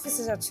হচ্ছে না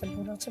অফিসে যাচ্ছেন,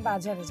 মনে হচ্ছে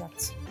বাজারে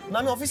যাচ্ছে। না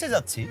আমি অফিসে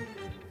যাচ্ছি।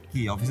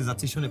 কি অফিসে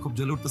যাচ্ছি শুনে খুব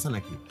জ্বলে উঠতেছে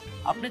নাকি?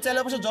 আপনি চাইলে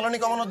অবশ্য জ্বলনি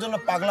কমানোর জন্য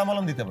পাগলা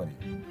মলম দিতে পারি।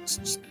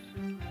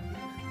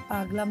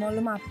 পাগলা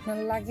মলম আপনার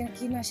লাগে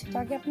কি না সেটা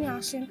আগে আপনি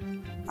আসেন,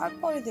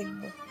 তারপরে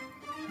দেখবো।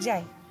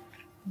 যাই,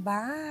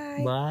 bye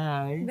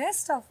bye.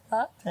 Best of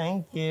luck.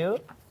 Thank you.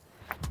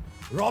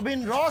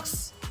 Robin rocks,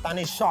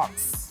 তানি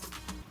শক্স।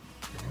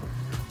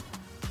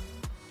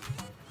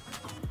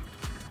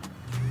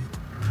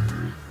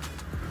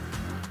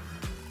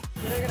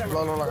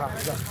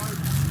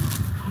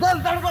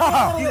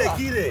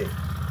 কি রে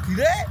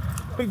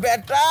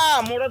বেটা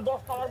মোড়ের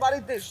 10 আমার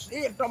বাড়িতে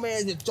এই একটা মেয়ে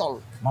যে চল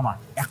মামা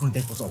এখন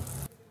দেখো চল।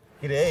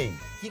 কি রে,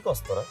 কি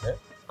কষ্ট তোরা? হ্যাঁ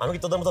আমি কি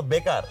তোদের মতো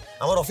বেকার?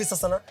 আমার অফিস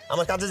আছে না,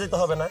 আমার কাজে যেতে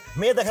হবে না?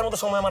 মেয়ে দেখার মতো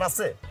সময় আমার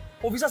আছে।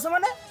 অফিস আছে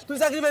মানে তুই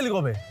চাকরি পেলি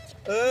কবে?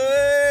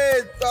 এই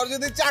তোর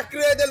যদি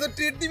চাকরি হয় তাহলে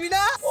ট্রিট দিবি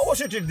না?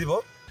 অবশ্যই ট্রিট দিব,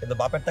 কিন্তু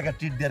বাপের টাকা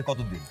ট্রিট দেওয়ার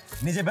কতদিন?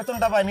 নিজে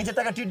বেতনটা পাই, নিজের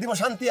টাকা ট্রিট দিব,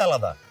 শান্তি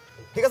আলাদা।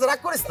 ঠিক আছে রাগ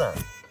করিস না,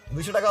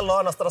 200 টাকা ল,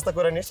 নাস্তা রাস্তা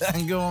করে নিস।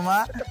 থ্যাংক ইউ মামা।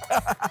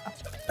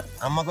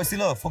 আম্মা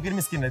কইছিল ফকির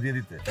মিসকিনরা দিয়ে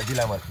দিতে, তাই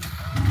দিলাম আর কি।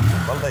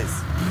 বল দাইস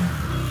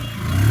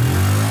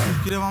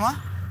কি রে মামা,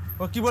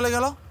 ও কি বলে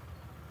গেল?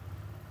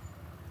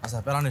 আচ্ছা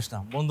প্যারানিস না,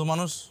 বন্ধু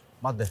মানুষ,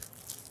 বাদ দে।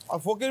 আর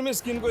ফকির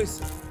মিসকিন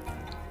কইছে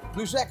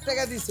 201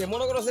 টাকা দিছে,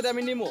 মনে করো সেটা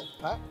আমি নিমো?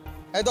 হ্যাঁ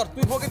এই ধর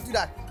তুই ফকির, তুই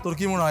রাখ। তোর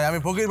কি মনে হয় আমি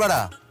ফকির বাড়া?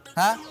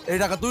 হ্যাঁ এই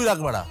টাকা তুই রাখ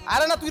বাড়া।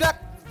 আরে না তুই রাখ।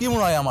 কি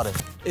মনে হয় আমারে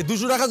এই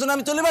 200 টাকার জন্য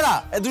আমি চলি বাড়া?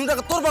 এই 200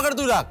 টাকা তোর পকেটে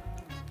তুই রাখ।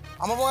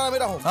 আমার পকেটে আমি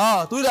রাখো? হ্যাঁ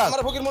তুই রাখ।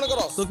 আমার ফকির মনে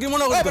করো? তো কি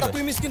মনে করছিস?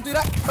 তুই মিসকিন, তুই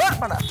রাখ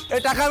বাড়া।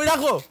 এই টাকা আমি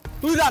রাখো,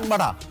 তুই রাখ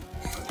বাড়া।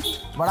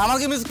 বাড়া আমার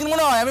কি মিসকিন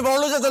মনে হয়? আমি বড়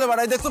লোক চলে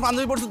বাড়া। এই দেখছো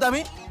পাঞ্জাবি পড়ছিস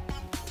আমি?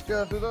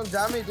 তুই তো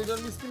জামি, তুই তো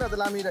মিসকিন না,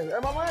 তাহলে আমি রাখি।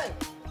 এই মামা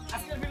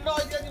আজকে বিলটা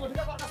ওই দিয়ে দিব, ঠিক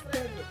আছে? কাজ করে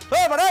হইলো।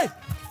 এই বাড়া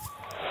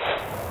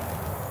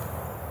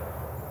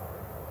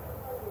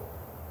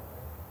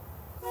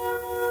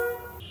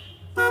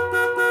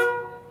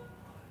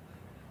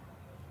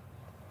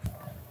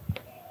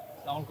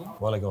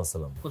ওয়ালাইকুম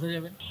আসসালাম। কোথায়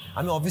যাবেন?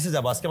 আমি অফিসে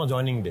যাবো, আজকে আমার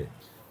জয়েনিং ডে।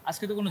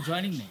 আজকে তো কোনো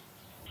জয়েনিং নেই।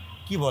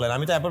 কি বলেন?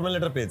 আমি তো অ্যাপয়েন্টমেন্ট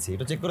লেটার পেয়েছি,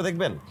 এটা চেক করে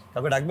দেখবেন,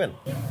 কাউকে ডাকবেন?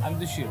 আমি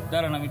তো শিওর,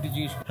 দাঁড়ান আমি একটু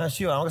জিজ্ঞেস। হ্যাঁ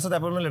শিওর, আমার কাছে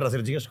অ্যাপয়েন্টমেন্ট লেটার আছে,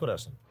 জিজ্ঞেস করে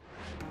আসেন।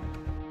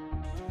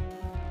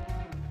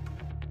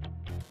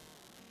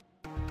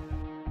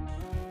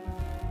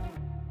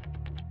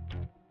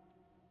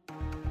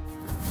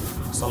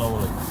 আসসালামু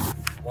আলাইকুম।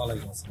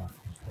 ওয়ালাইকুম আসসালাম।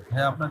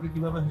 হ্যাঁ, আপনাকে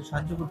কিভাবে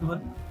সাহায্য করতে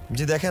পারি?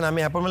 জি দেখেন, আমি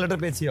অ্যাপয়েন্টমেন্ট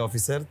লেটার পেয়েছি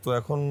অফিসের, তো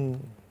এখন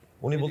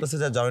উনি বলতেছে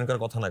যে জয়েন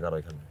করার কথা না কারো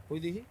এখানে। ওই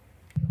দেখি,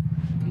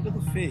 এটা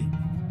তো ফেক।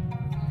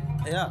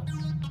 হ্যাঁ,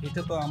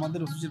 এটা তো আমাদের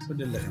অফিসের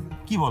পেডের লেখা।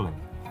 কি বলেন?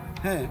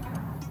 হ্যাঁ,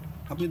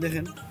 আপনি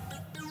দেখেন,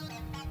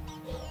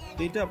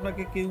 এটা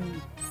আপনাকে কেউ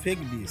ফেক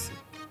দিয়েছে।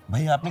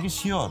 ভাই আপনি কি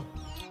শিওর?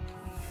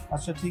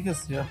 আচ্ছা ঠিক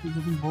আছে, আপনি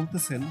যখন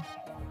বলতেছেন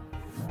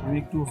আমি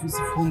একটু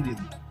অফিসে ফোন দিয়ে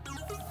দিই।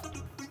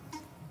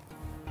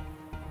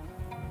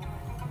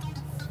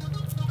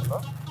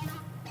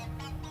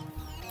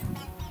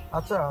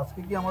 আচ্ছা, আজকে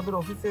কি আমাদের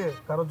অফিসে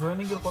কারো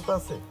জয়েনিং এর কথা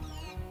আছে?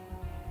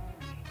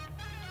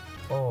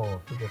 ও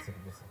ঠিক আছে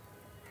ঠিক আছে।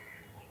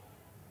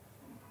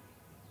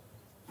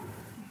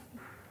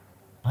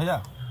 ভাইয়া,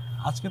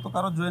 আজকে তো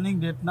কারো জয়েনিং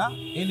ডেট না,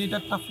 এই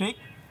লেটারটা ফেক,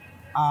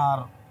 আর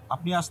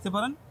আপনি আসতে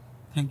পারেন।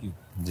 Thank you.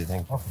 G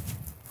thank you.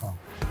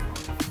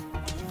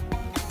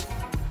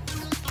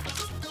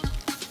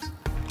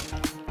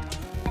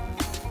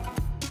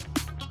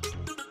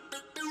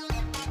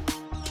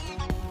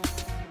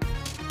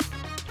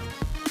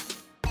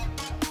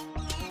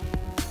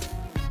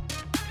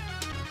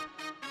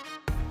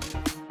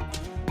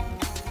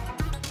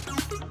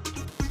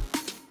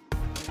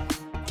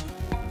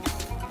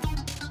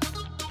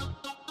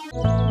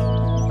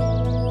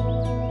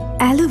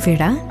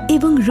 Aloe vera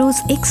এবং রোজ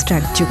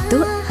এক্সট্রাক্ট যুক্ত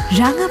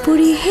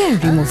রাঙাপুরি হেয়ার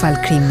রিমুভাল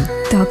ক্রিম,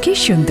 ত্বকের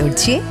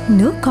সৌন্দর্যে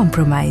নো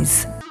কম্প্রোমাইজ।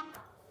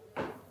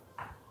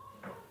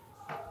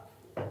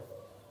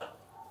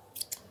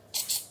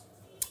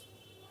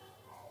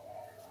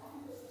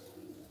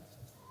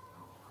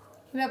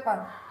 ব্যাপার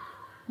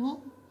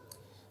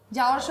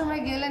যাওয়ার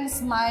সময় গেলেন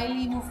স্মাইল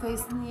ইমো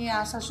ফেস নিয়ে,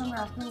 আসার সময়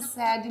আসলেন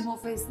স্যাড ইমো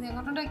ফেস নিয়ে,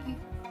 ঘটনাটা কি?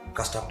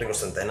 কাজটা আপনি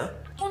করছেন তাই না?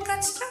 কোন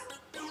কাজটা?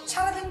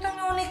 সারাদিন তো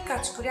আমি অনেক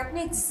কাজ করি, আপনি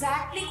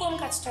এক্স্যাক্টলি কোন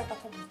কাজটার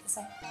কথা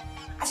বলতেছেন?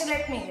 আচ্ছা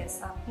লেট মি গেস,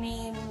 আপনি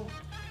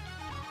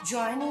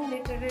জয়েনিং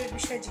লেটারের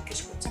বিষয়ে জিজ্ঞেস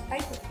করছেন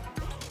তাই তো?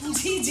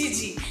 জি জি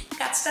জি,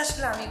 কাজটা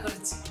আসলে আমি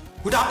করেছি।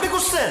 ওটা আপনি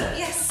করছেন?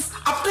 ইয়েস।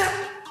 আপনি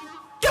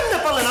কেমনে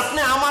পারলেন? আপনি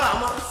আমার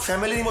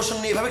ফ্যামিলির ইমোশন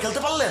নিয়ে এভাবে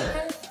খেলতে পারলেন?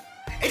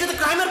 এটা তো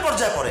ক্রাইমের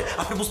পর্যায়ে পড়ে।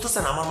 আপনি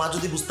বুঝতেছেন আমার মা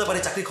যদি বুঝতে পারে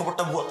চাকরি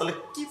খবরটা ভুয়া, তাহলে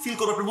কি ফিল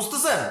করবে আপনি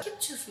বুঝতেছেন?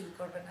 কিচ্ছু ফিল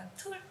করবে না।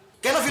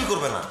 কেন ফিল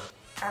করবে না?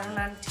 কারণ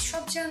আন্টি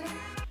সব জানে।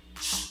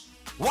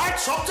 হোয়াট?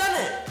 সব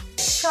জানে?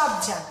 সব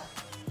জানে।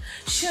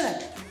 শুনেন,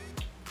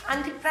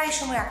 আন্টি প্রায়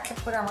সময় আক্ষেপ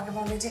করে আমাকে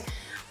বলে যে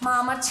মা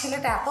আমার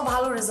ছেলেটা এত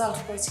ভালো রেজাল্ট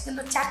করেছে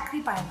কিন্তু চাকরি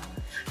পায় না।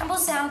 আমি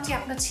বলছি আন্টি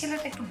আপনার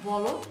ছেলেটা একটু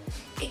বলো,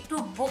 একটু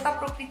বোকা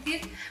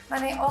প্রকৃতির,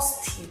 মানে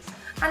অস্থির।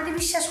 আন্টি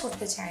বিশ্বাস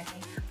করতে চায়নি।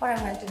 পরে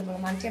আমি আন্টিকে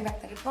বললাম আন্টি আমি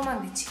আপনাকে প্রমাণ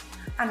দিচ্ছি।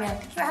 আমি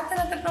আন্টিকে হাতে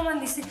হাতে প্রমাণ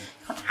দিচ্ছি।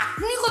 এখন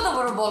আপনি কত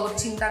বড় বলো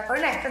চিন্তা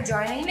করেন, একটা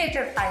জয়েনিং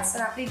লেটার পাইছেন,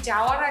 আপনি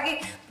যাওয়ার আগে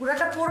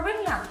পুরাটা পড়বেন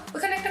না?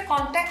 ওখানে একটা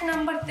কন্ট্যাক্ট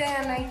নাম্বার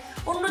দেয়া নাই,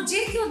 অন্য যে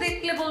কেউ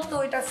দেখলে বলতো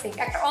ওইটা ফেক,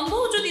 একটা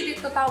অন্ধও যদি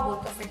দেখতো তাও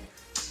বলতো ফেক।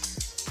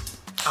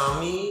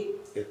 আমি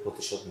এর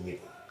প্রতিশোধ নিব।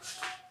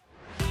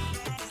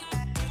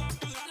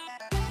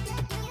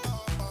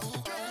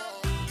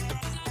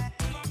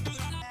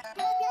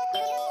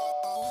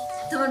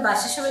 তোমার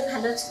বাসার সবাই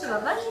ভালো আছে তো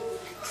বাবা?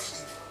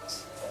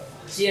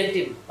 জি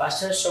আন্টি,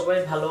 বাসার সবাই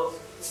ভালো।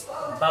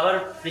 বাবার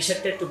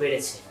প্রেশারটা একটু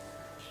বেড়েছে,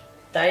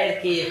 তাই আর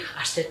কি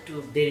আসতে একটু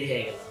দেরি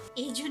হয়ে গেল।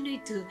 এই জন্যই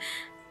তো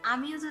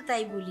আমিও তো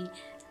তাই বলি,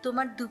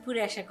 তোমার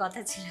দুপুরে আসার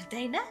কথা ছিল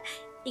তাই না?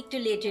 একটু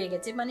লেট হয়ে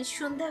গেছে, মানে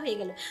সন্ধ্যা হয়ে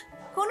গেল।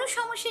 কোনো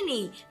সমস্যা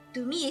নেই,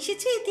 তুমি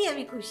এসেছো এতে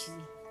আমি খুশি।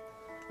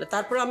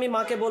 তারপর আমি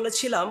মাকে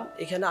বলেছিলাম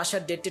এখানে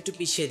আসার ডেটটা একটু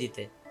পিছিয়ে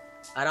দিতে।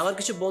 আর আমার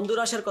কিছু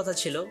বন্ধুরা আসার কথা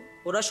ছিল,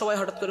 ওরা সবাই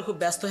হঠাৎ করে খুব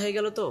ব্যস্ত হয়ে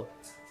গেল, তো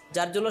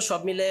যার জন্য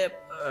সব মিলে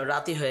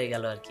রাতই হয়ে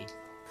গেল আর কি।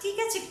 ঠিক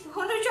আছে,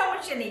 কোনো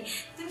সমস্যা নেই,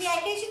 তুমি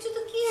একা এসেছো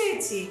তো কি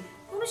হয়েছে,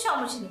 কোনো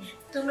সমস্যা নেই।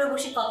 তোমরা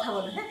বসে কথা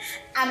বলো, হ্যাঁ?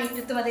 আমি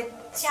একটু তোমাদের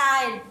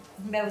চায়ের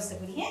ব্যবস্থা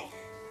করি। হ্যাঁ,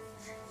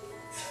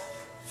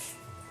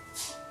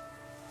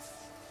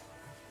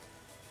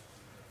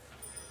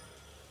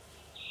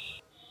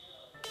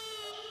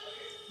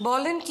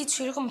 বলেন কিছু,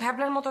 এরকম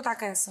ভ্যাবলার মতো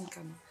তাকায় আছেন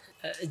কেন?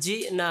 জি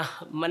না,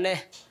 মানে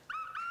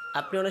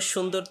আপনি অনেক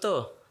সুন্দর তো,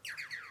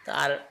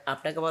 আর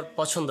আপনাকে আমার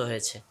পছন্দ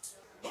হয়েছে।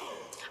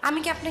 আমি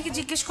কি আপনাকে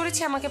জিজ্ঞেস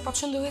করেছি আমাকে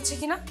পছন্দ হয়েছে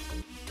কিনা?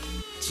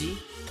 জি।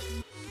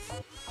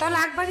 তাহলে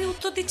একবারই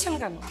উত্তর দিচ্ছেন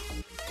কেন?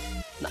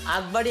 না,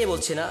 আগ বাড়িয়ে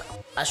বলছি না,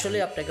 আসলে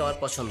আপনাকে আমার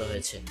পছন্দ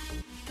হয়েছে।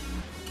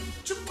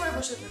 চুপ করে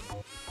বসে থাকুন।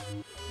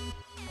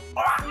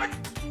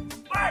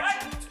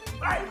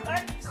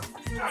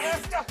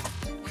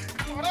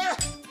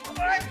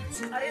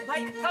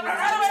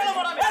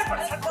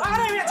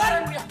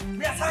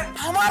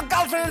 আমার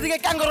গার্লফ্রেন্ডের দিকে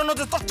কান করো না,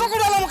 তোর চোখ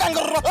উড়ালাম কান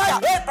করো।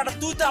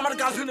 তুই তো আমার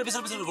গার্লফ্রেন্ডের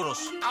পিছনে পিছনে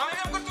করস।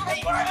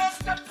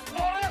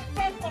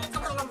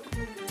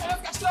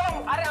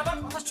 আরে আমার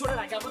কথা শুনে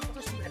রাখ, আমার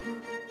কথা শুনে।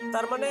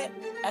 তার মানে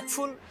এক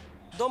ফুল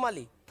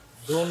দোমালি।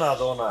 দোনা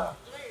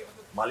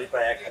মালি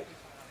প্রায় এক হালি।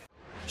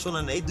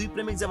 শোনেন, এই দুই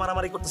প্রেমিক যে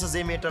মারামারি করতেছে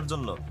যে মেয়েটার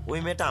জন্য, ওই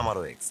মেয়েটা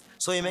আমারও এক্স।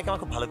 সো এই মেয়েকে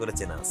আমার খুব ভালো করে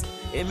চেনা আছে।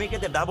 এই মেয়েকে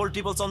ডাবল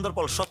ট্রিপল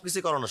চন্দ্রপল সবকিছু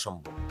করানো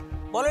সম্ভব।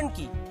 বলেন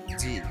কি?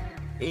 জি,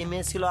 এই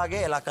মেয়ে ছিল আগে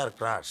এলাকার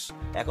ক্রাশ,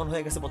 এখন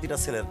হয়ে গেছে প্রতিটা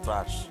ছেলের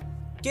ত্রাস।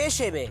 কে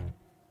সে মেয়ে?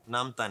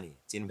 নাম তানি,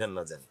 চিনবেন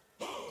না জানি।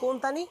 কোন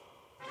তানি?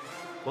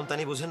 কোন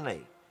তানি বুঝেন নাই?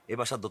 এ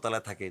বাসার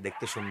দোতলায় থাকে,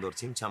 দেখতে সুন্দর,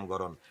 ছিমছাম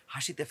গরম,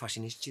 হাসিতে ফাঁসি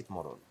নিশ্চিত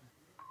মরণ।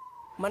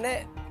 মানে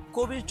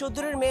কবির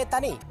চৌধুরীর মেয়ে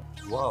তানি?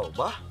 ওয়াও,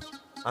 বাহ,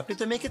 আপনি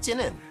তো মেয়েকে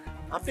চেনেন।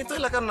 আপনি তো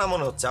এলাকার নাম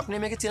মনে হচ্ছে, আপনি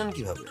মেয়েকে চেনেন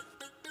কিভাবে?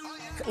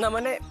 না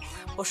মানে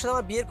ওর সাথে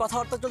আমার বিয়ের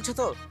কথাবার্তা চলছে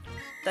তো,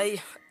 তাই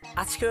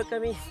আজকে ওকে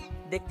আমি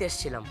দেখতে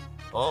এসেছিলাম।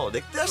 ও,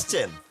 দেখতে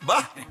আসছেন?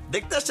 বাহ,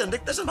 দেখতে আসছেন,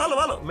 ভালো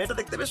ভালো। মেয়েটা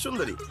দেখতে বেশ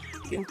সুন্দরী,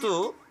 কিন্তু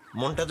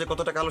মনটা যে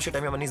কতটা কালো সেটা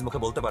আমি আমার নিজ মুখে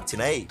বলতে পারছি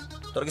না। এই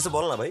তোর কিছু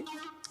বল না ভাই।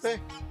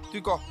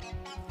 তুই ক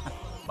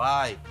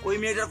ভাই, ওই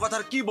মেয়েটার কথা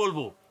আর কি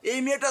বলবো? এই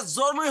মেয়েটা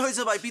জন্মই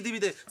হয়েছে ভাই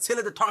পৃথিবীতে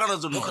ছেলেদের ঠকানোর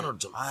জন্য।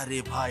 আরে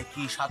ভাই,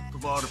 কি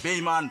স্বার্থপর,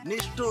 বেঈমান,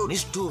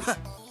 নিষ্ঠুর।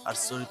 আর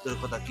চরিত্রের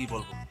কথা কি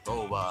বলবো?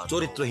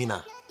 চরিত্রহীনা,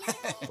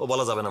 ও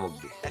বলা যাবে না মুখ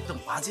দিয়ে। একদম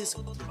বাজে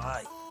চরিত্র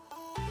ভাই।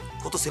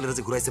 কত ছেলেরা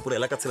যে ঘুরাইছে, পুরো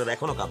এলাকার ছেলেরা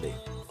এখনো কাঁদে।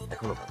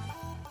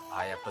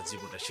 ভাই আপনার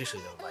জীবনটা শেষ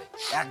হয়ে যাবে ভাই,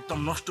 একদম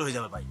নষ্ট হয়ে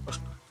যাবে ভাই।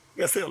 নষ্ট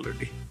গেছে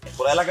অলরেডি।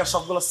 পুরো এলাকার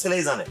সবগুলো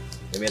ছেলেই জানে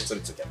এই মেয়ের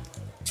চরিত্র কেমন।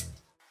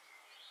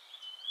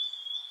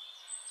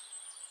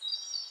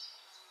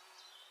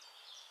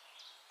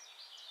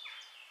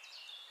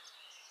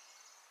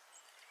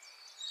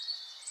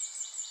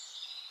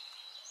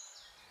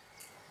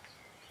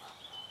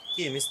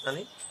 কি মিস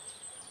তানি,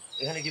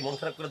 এখানে কি মন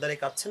খারাপ করে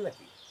দাঁড়িয়ে কাঁদছেন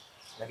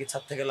নাকি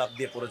ছাদ থেকে লাফ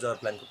দিয়ে পড়ে যাওয়ার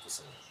প্ল্যান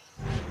করতেছেন?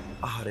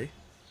 আরে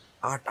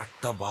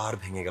 8টা বার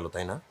ভেঙে গেল,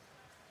 তাই না?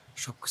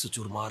 সবকিছু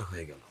চুরমার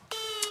হয়ে গেল।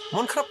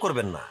 মন খারাপ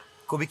করবেন না।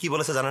 কবি কি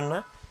বলেছে জানেন না?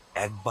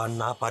 একবার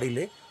না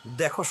পারিলে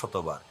দেখো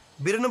শতবার।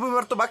 92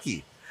 বার তো বাকি।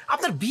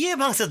 আপনার বিয়ে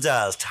ভাঙছে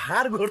জাস্ট,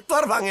 আর ঘর তো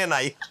আর ভাঙে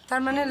নাই।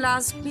 তার মানে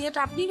লাস্ট বিয়েটা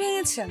আপনি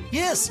ভেঙেছেন?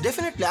 Yes,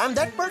 definitely I am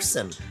that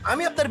person.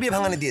 আমি আপনার বিয়ে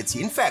ভাঙানি দিয়েছি।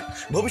 ইনফ্যাক্ট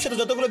ভবিষ্যতে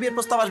যতগুলো বিয়ের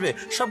প্রস্তাব আসবে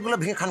সবগুলো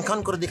ভেঙে খান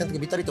করে এখান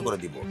থেকে বিতাড়িত করে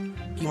দিব।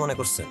 কি মনে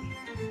করছেন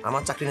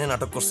আমার চাকরি নিয়ে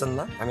নাটক করছেন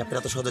না? আমি আপনার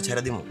এত সহজে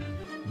ছেড়ে দিব?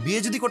 বিয়ে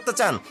যদি করতে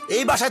চান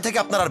এই বাসায় থেকে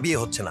আপনার আর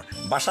বিয়ে হচ্ছে না।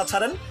 বাসা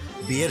ছাড়েন,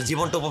 বিয়ের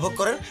জীবনটা উপভোগ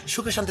করেন,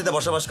 সুখে শান্তিতে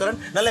বসবাস করেন,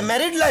 নাহলে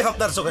ম্যারিড লাইফ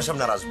আপনার চোখের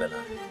সামনে আর আসবে না।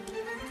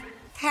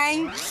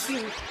 Thank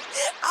you.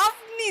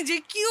 আপনি যে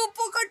কি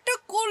উপকারটা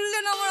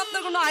করলেন আমার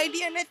আপনার কোনো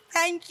আইডিয়া নেই।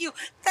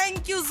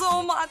 Thank you so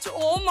much.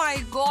 O my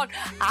god.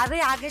 আরে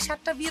আগে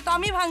 7টা বিয়ে তো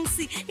আমি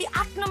ভাঙছি, এই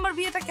 8 নম্বর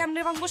বিয়েটা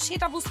কেমনে ভাঙবো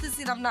সেটা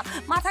বুঝতেছিলাম না,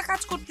 মাথা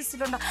কাজ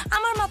করতেছিল না।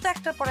 আমার মতো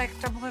একটার পর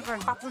একটা মনে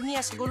করেন পাত্র নিয়ে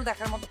আসে গরু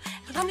দেখার মতো।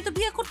 কিন্তু আমি তো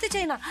বিয়ে করতে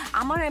চাই না,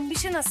 আমার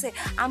অ্যাম্বিশন আছে।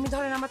 আমি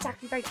ধরেন আমার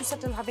চাকরিটা একটু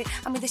সেটেল হবে,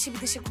 আমি দেশে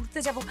বিদেশে ঘুরতে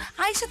যাব,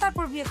 আইসে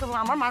তারপর বিয়ে করবো।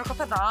 আমার মার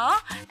কথা না,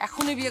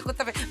 এখনই বিয়ে করতে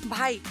হবে।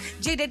 ভাই,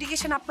 যে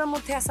ডেডিকেশন আপনার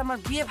মধ্যে আছে আমার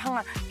বিয়ে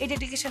ভাঙার, এই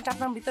ডেডিকেশনটা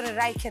আপনার ভিতরে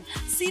রাখেন,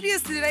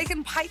 সিরিয়াসলি রাখেন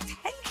ভাই।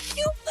 Thank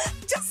you,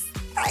 just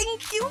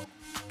thank you.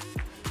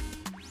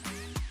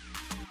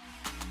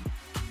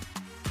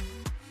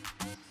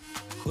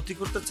 ক্ষতি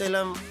করতে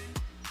চাইলাম,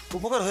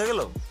 উপকার হয়ে গেল।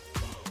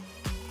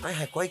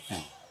 হ্যাঁ, কয় কি?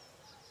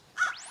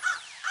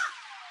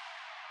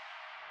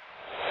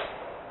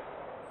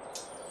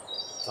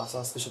 চাচা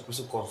আজকে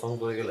সবকিছু কনফার্ম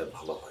করে গেলে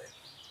ভালো হয়।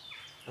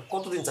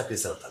 কতদিন চাকরি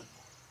ছাড়া থাকবো?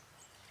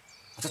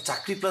 আচ্ছা,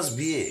 চাকরি প্লাস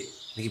বিয়ে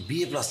নাকি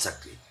বিয়ে প্লাস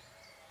চাকরি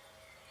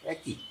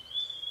একই?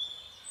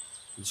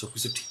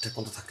 সবকিছু ঠিকঠাক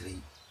মতো থাকলেই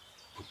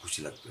খুব খুশি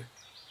লাগবে।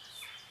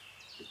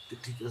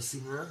 ঠিক আছি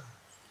না?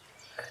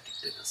 হ্যাঁ,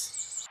 ঠিকঠাক আছে।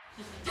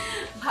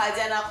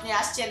 ভাইজান আপনি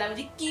আসছেন, আমি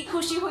যে কি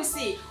খুশি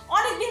হয়েছি।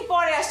 অনেকদিন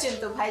পরে আসছেন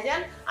তো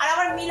ভাইজান। আর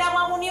আমার মিলা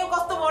মামুনিও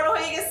কত বড়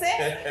হয়ে গেছে।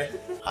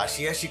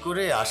 হাসি হাসি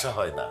করে আসা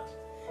হয় না,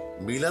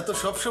 মিলা তো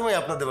সবসময়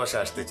আপনাদের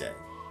বাসায় আসতে চায়।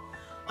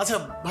 আচ্ছা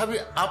ভাবি,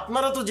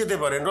 আপনারা তো যেতে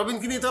পারেন,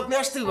 রবিনকে নিয়ে তো আপনি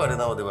আসতেই পারেন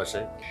আমাদের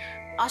বাসায়।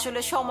 আসলে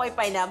সময়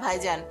পাই না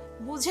ভাইজান,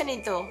 বুঝেনি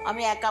তো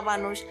আমি একা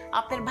মানুষ।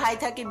 আপনার ভাই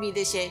থাকে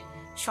বিদেশে,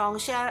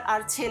 সংসার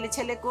আর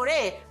ছেলে করে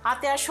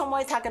হাতে আর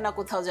সময় থাকে না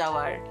কোথাও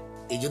যাওয়ার।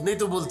 এই জন্যই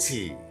তো বলছি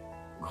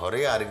ঘরে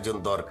আরেকজন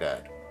দরকার।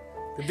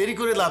 দেরি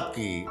করে লাভ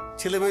কি,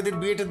 ছেলে মেয়েদের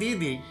বিয়েটা দিয়ে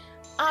দিই।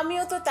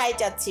 আমিও তো তাই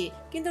চাচ্ছি,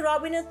 কিন্তু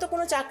রবিনের তো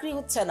কোনো চাকরি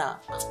হচ্ছে না।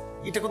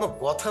 এটা কোনো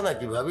কথা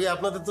নাকি ভাবি?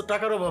 আপনাদের তো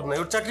টাকার অভাব নাই,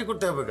 ওর চাকরি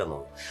করতে হবে কেন?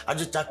 আর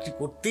যদি চাকরি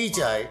করতেই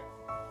চায়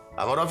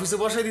আমার অফিসে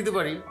বসাই দিতে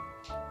পারি,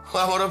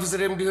 আমার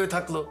অফিসের এমডি হয়ে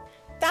থাকলো।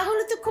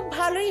 তাহলে তো খুব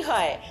ভালোই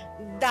হয়।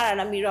 দাঁড়ান,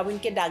 আমি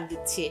রবিনকে ডাক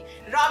দিচ্ছি।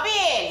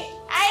 রবিন,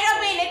 এই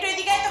রবিন, একটু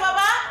এদিকে আয় তো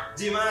বাবা।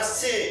 জি মা,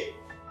 আসছে।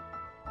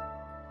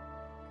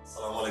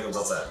 আসসালামু আলাইকুম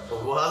চাচা।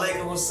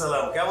 ওয়ালাইকুম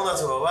আসসালাম। কেমন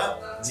আছো বাবা?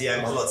 জি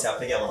আমি ভালো আছি,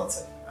 আপনি কেমন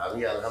আছেন? আমি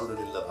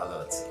আলহামদুলিল্লাহ ভালো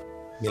আছি।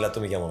 মিলা,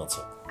 তুমি কেমন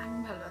আছো? আমি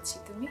ভালো আছি,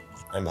 তুমি?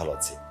 আমি ভালো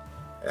আছি।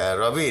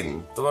 রবিন,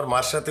 তোমার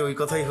মার সাথে ওই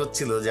কথাই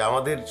হচ্ছিল যে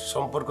আমাদের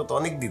সম্পর্ক তো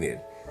অনেক দিনের।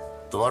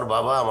 তোমার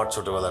বাবা আমার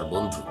ছোটবেলার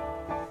বন্ধু,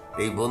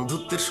 এই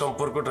বন্ধুত্বের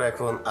সম্পর্কটা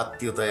এখন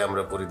আত্মীয়তায়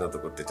আমরা পরিণত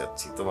করতে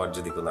চাচ্ছি, তোমার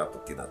যদি কোনো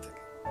আপত্তি না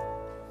থাকে।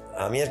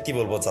 আমি আর কি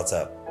বলবো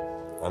চাচা,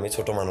 আমি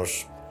ছোট মানুষ,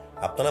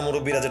 আপনারা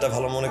মুরব্বীরা যেটা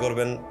ভালো মনে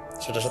করবেন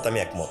সেটার সাথে আমি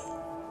একমত।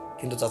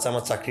 কিন্তু চাচা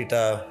আমার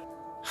চাকরিটা।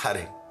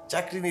 আরে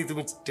চাকরি নিয়ে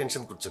তুমি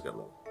টেনশন করছো কেন?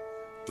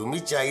 তুমি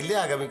চাইলে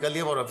আগামীকালই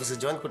আমার অফিসে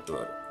জয়েন করতে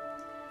পারো।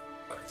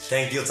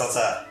 থ্যাংক ইউ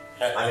চাচা,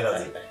 আমি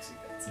রাজি।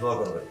 দোয়া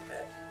করবেন।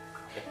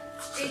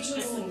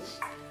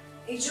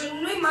 এই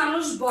জন্যই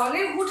মানুষ বলে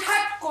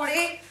হুটহাট করে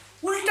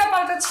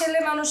উল্টাপাল্টা ছেলে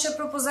মানুষের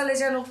প্রপোজালে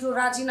যেন কেউ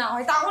রাজি না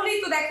হয়। তাহলেই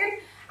তো দেখেন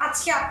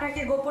আজকে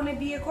আপনাকে গোপনে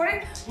বিয়ে করে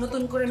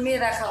নতুন করে মেয়ে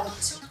দেখা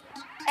হচ্ছে।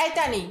 এই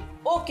তানি,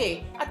 ওকে,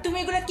 আর তুমি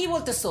এগুলো কি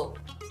বলতেছো?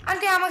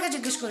 আন্টি আমাকে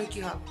জিজ্ঞেস করে কি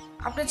হবে?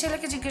 আপনার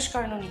ছেলেকে জিজ্ঞেস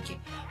করেন উনিকে।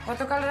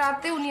 গতকাল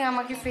রাতে উনি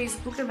আমাকে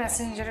ফেসবুকে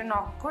মেসেঞ্জারে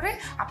নক করে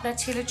আপনার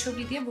ছেলের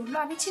ছবি দিয়ে বললো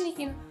আমি চিনি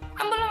কিনা।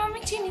 আমি বললাম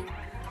আমি চিনি।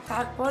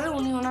 তারপরে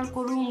উনি ওনার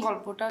করুণ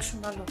গল্পটা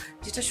শোনালো,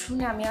 যেটা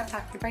শুনে আমি আর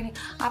থাকতে পারিনি।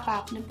 আপা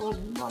আপনি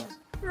বলুন, বলেন।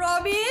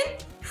 রবিন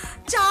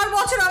 4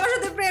 বছর আমার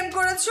সাথে প্রেম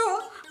করেছো,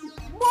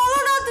 বলো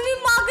না তুমি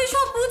মাকে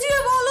সব বুঝিয়ে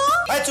বলো।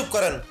 এই চুপ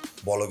করেন,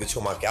 বলো কিছু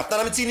মাকে। আপনার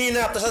আমি চিনি না,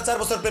 আপনার সাথে 4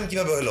 বছর প্রেম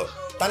কিভাবে হলো?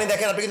 তানি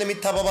দেখেন, আপনি কিন্তু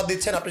মিথ্যা অপবাদ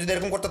দিচ্ছেন। আপনি যদি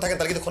এরকম করতে থাকেন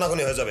তাহলে কিন্তু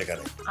খুনাখুনি হয়ে যাবে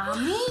এখানে।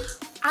 আমি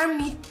আর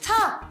মিথ্যা?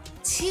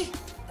 ছি,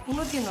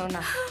 কোনোদিনও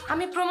না।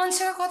 আমি প্রমাণ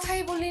ছাড়া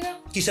কথাই বলি না।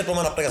 কিসের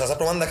প্রমাণ আপনার কাছে?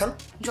 প্রমাণ দেখান।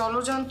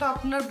 জলজান্ত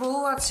আপনার বউ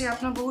আছে,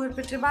 আপনার বউয়ের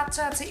পেটে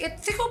বাচ্চা আছে, এর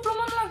থেকেও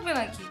প্রমাণ লাগবে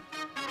নাকি?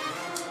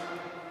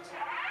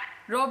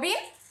 রবিন,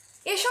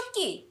 এসব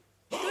কি?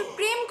 তুমি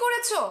প্রেম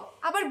করেছো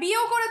আবার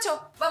বিয়েও করেছো?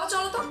 বাবা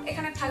চলো তো,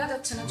 এখানে থাকা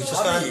যাচ্ছে না।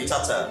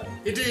 চাচা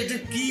এটা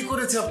কি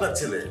করেছে আপনার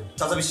ছেলে?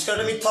 চাচা বিশ্বাস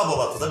করেন, মিথ্যা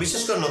অপবাদ। চাচা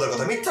বিশ্বাস করেন ওদের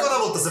কথা, মিথ্যা কথা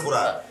বলতেছে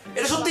পুরা।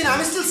 এটা সত্যি না,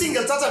 আমি স্টিল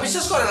সিঙ্গেল। চাচা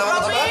বিশ্বাস করেন আমার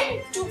কথা।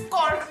 চুপ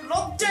কর,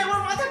 লজ্জায়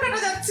আমার মাথা কাটা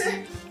যাচ্ছে।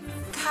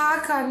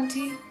 থাক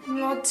আন্টি,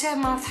 লজ্জায়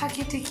মাথা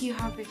কেটে কি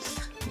হবে?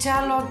 যা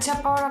লজ্জা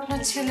পাওয়ার আপনার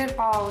ছেলের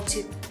পাওয়া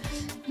উচিত।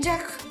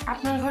 যাক,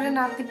 আপনার ঘরে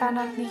নাতি বা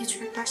নাতনি কিছু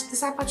একটা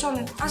আসতেছে। আপা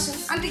চলেন, আসেন।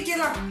 আন্টি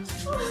গেলাম।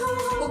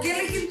 ও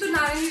গেলে কিন্তু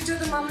নারী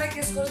নির্যাতন মামলায়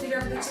কেস করে দিবে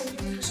আপনার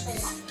ছেলেকে।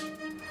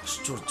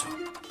 আশ্চর্য।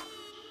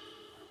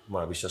 মা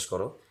বিশ্বাস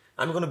করো,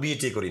 আমি কোনো বিয়ে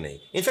টিয়ে করি নাই।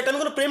 ইনফ্যাক্ট আমি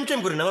কোনো প্রেম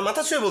করি না। আমার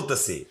মাথা ছুঁয়ে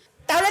বলতেছি।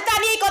 তাহলে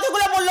তানি এই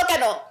কথাগুলো বললো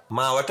কেন?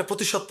 মা ও একটা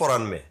প্রতিশোধ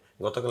পরায়ণ মেয়ে।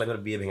 গতকাল আমি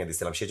বিয়ে ভেঙে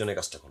দিয়েছিলাম, সেই জন্য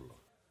কাজটা করলো।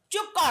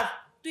 চুপ কর,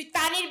 তুই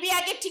তানির বিয়ে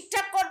আগে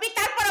ঠিকঠাক করবি,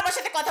 তারপর আমার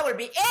সাথে কথা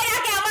বলবি। এর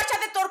আগে আমার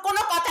সাথে তোর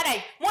কোনো কথা নাই,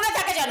 মনে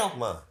থাকে জানো?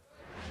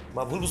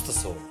 মা ভুল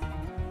বুঝতেছো।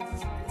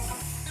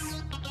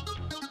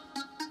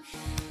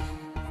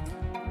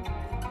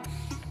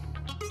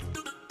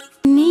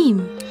 নিম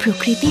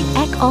প্রকৃতির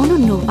এক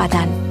অনন্য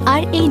উপাদান,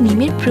 আর এই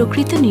নিমের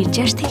প্রকৃত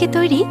নির্যাস থেকে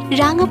তৈরি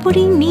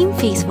রাঙাপুরি নিম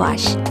ফেস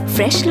ওয়াশ।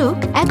 ফ্রেশ লুক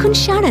এখন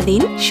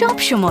সারাদিন সব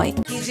সময়।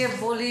 কি যে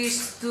বলিস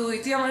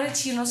তুই আমার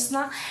চিনস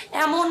না।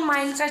 এমন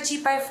মাইন্ডটা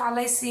চিপায়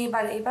ফালাইছি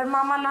এবার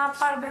মামা না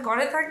পারবে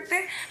ঘরে থাকতে,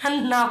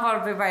 না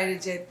পারবে বাইরে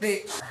যেতে।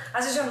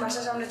 আচ্ছা শোন,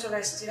 বাসার সামনে চলে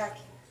আসছি,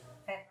 রাখি।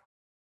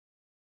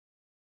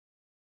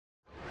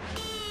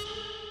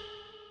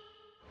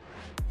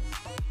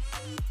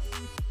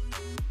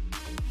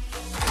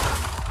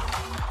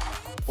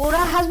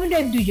 ওরা হাজবেন্ড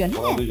ওয়াইফ দুইজন।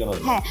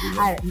 হ্যাঁ,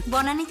 আর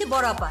বনানীতে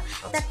বড় আপা,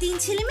 তার 3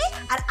 ছেলে মেয়ে,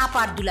 আর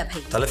আপার দুলা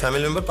ভাই। তাহলে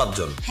ফ্যামিলি মেম্বার 5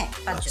 জন। হ্যাঁ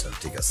 5 জন।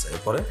 আচ্ছা ঠিক আছে।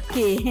 এরপরে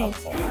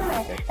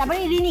তারপরে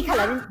রিনি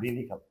খালা।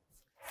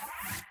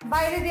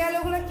 বাইরে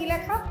দেয়ালগুলো কি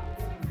লেখা?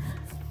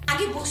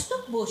 আগে বস তো,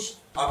 বস।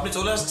 আপনি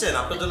চলে আসছেন,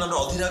 আপনার জন্য আমরা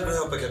অধীর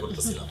আগ্রহে অপেক্ষা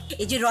করতেছিলাম।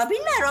 এই যে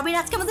রবিন না, রবিন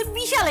আজকে আমাদের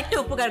বিশাল একটা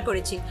উপকার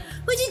করেছে।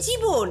 ওই যে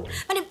জীবন,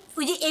 মানে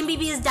ওই যে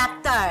MBBS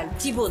ডাক্তার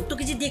জীবন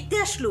তোকে যে দেখতে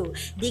আসলো,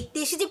 দেখতে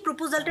এসে যে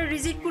প্রপোজালটা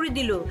রিজেক্ট করে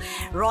দিল,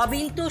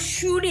 রবিন তো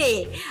শুনে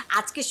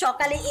আজকে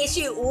সকালে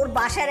এসে ওর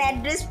বাসার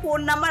অ্যাড্রেস, ফোন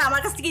নাম্বার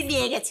আমার কাছ থেকে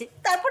নিয়ে গেছে।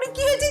 তারপরে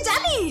কি হয়েছে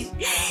জানিস?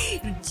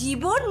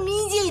 জীবন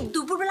নিজেই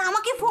দুপুরবেলা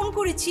আমাকে ফোন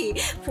করেছে।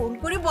 ফোন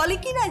করে বলে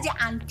কি না যে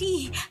আন্টি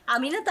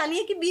আমি না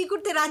তানিয়াকে বিয়ে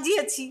করতে রাজি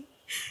আছি।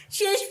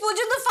 শেষ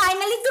পর্যন্ত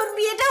ফাইনালি তোর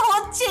বিয়েটা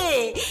হচ্ছে।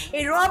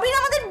 এই রবিন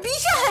আমাদের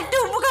বিশাল একটা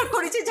উপকার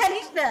করেছে,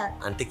 জানিস না?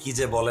 আন্টি কি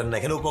যে বলেন না,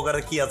 এখানে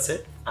উপকারের কি আছে?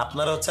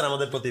 আপনারা হচ্ছেন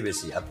আমাদের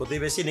প্রতিবেশী, আর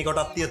প্রতিবেশী নিকট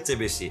আত্মীয়ের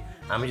চেয়ে বেশি।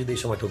 আমি যদি এই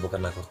সময়টা উপকার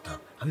না করতাম,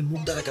 আমি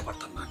মুখ দেখাতে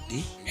পারতাম না। আন্টি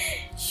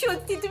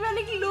সত্যি তুমি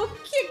অনেক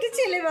লক্ষ্মী একটা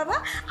ছেলে বাবা,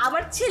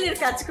 আমার ছেলের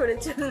কাজ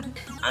করেছো।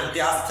 আন্টি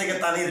আজ থেকে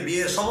তানির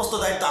বিয়ের সমস্ত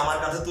দায়িত্ব আমার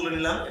কাছে তুলে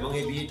নিলাম, এবং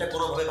এই বিয়েটা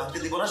কোনোভাবে ভাঙতে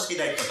দিব না, সেই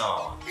দায়িত্বটাও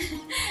আমার।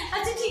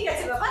 আচ্ছা ঠিক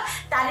আছে বাবা,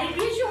 তানির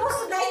বিয়ের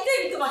সমস্ত দায়িত্ব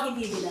আমি তোমাকে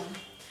দিয়ে দিলাম।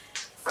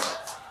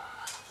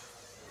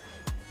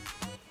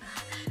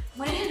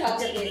 মনে হয়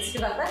লজ্জা পেয়েছে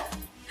বাবা।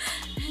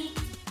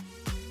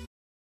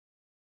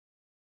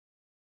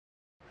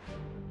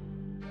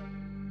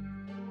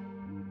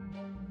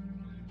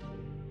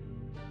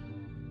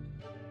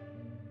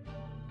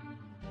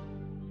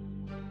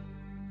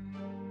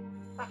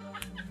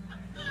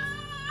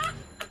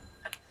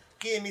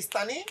 কি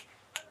মিস্তানি,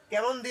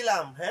 কেমন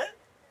দিলাম? হ্যাঁ,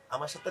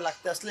 আমার সাথে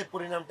লাগতে আসলে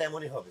পরিণামটা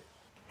এমনই হবে।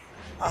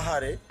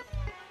 আহারে,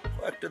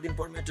 কয়েকটা দিন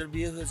পর মেয়েটার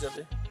বিয়ে হয়ে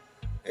যাবে,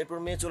 এরপর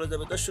মেয়ে চলে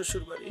যাবে তার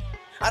শ্বশুর বাড়ি,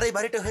 আর এই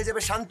বাড়িটা হয়ে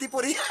যাবে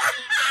শান্তিপুরি।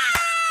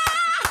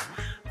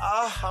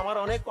 আমার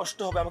অনেক কষ্ট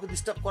হবে, আমাকে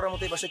ডিস্টার্ব করার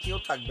মতো এই বাসায় কেউ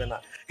থাকবে না।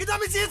 কিন্তু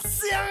আমি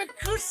জিতছি, আমি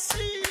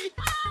খুশি।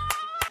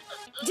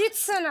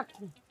 জিতছেন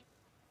আপনি,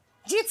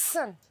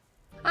 জিতছেন,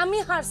 আমি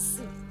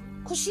হারছি।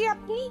 খুশি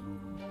আপনি?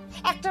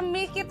 একটা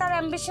মেয়েকে তার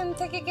অ্যাম্বিশন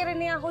থেকে কেড়ে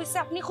নেওয়া হয়েছে,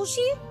 আপনি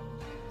খুশি?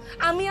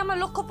 আমি আমার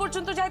লক্ষ্য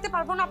পর্যন্ত যাইতে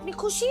পারবো না, আপনি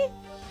খুশি?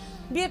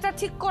 বিয়েটা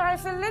ঠিক করাই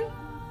ফেললেন,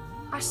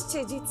 আসছে,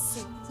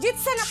 জিতছে,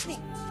 জিতছেন আপনি।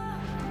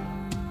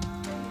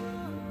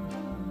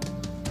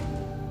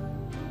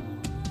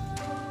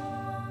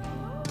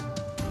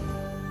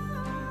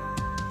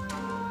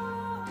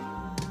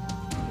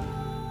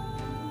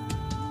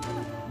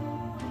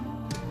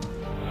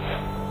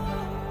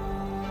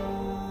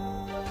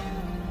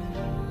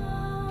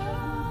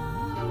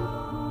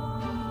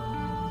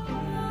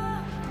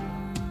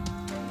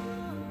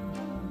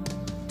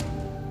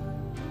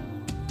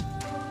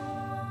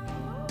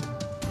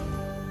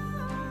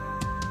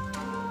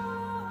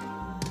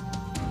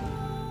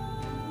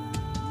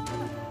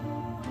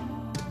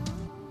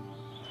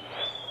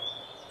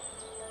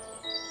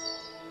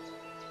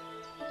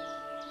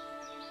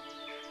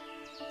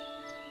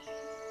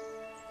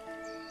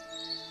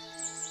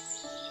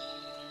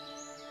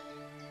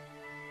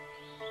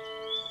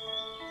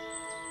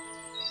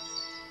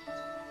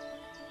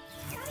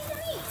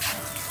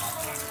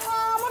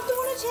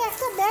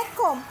 একটা ব্যাগ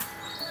কম।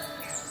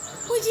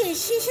 ওই যে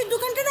শেষের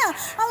দোকানটা না,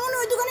 আমার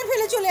ওই দোকানে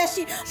ফেলে চলে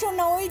আসি। শোন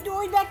না,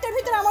 ওই ব্যাগটার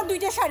ভিতরে আমার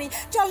 2টা শাড়ি,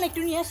 চল না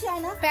একটু নিয়ে আসি।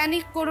 আয় না,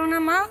 প্যানিক করো না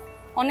মা,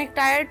 অনেক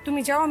টায়ার্ড,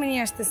 তুমি যাও, আমি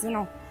নিয়ে আসতেছি।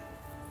 নাও।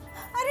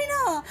 আরে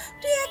না,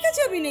 তুই একা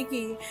যাবি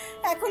নাকি?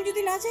 এখন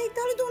যদি না যাই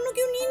তাহলে তো অন্য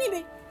কেউ নিয়ে নেবে।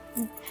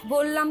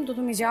 বললাম তো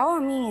তুমি যাও,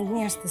 আমি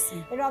নিয়ে আসতেছি।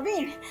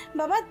 রবিন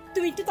বাবা,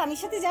 তুমি একটু তানির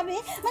সাথে যাবে,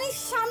 মানে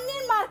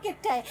সামনের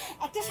মার্কেটটায়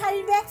একটা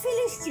শাড়ির ব্যাগ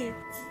ফেলে এসছি।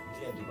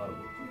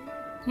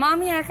 মা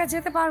আমি একা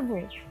যেতে পারবো।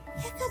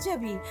 একা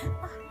যাবি?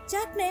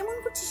 যাক না, এমন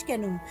করছিস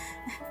কেন?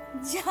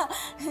 যা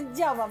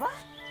যা বাবা।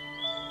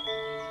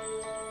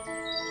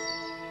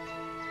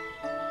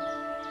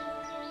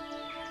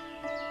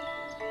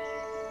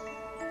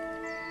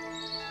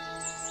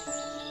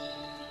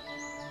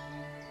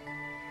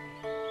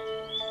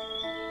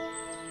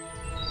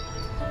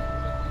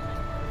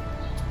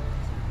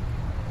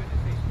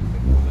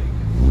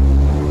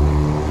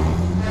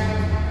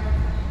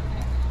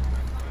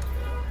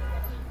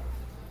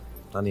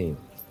 তানি,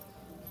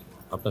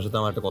 আপনার সাথে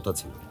আমার একটা কথা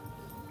ছিল।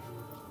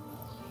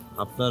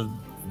 আপনার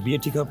বিয়ে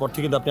ঠিক হওয়ার পর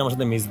থেকে আপনি আমার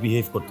সাথে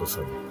মিসবিহেভ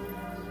করতেছেন।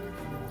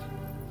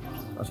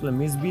 আসলে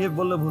মিসবিহেভ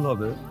বললে ভুল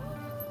হবে,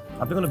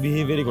 আপনি কোনো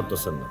বিহেভিয়ারই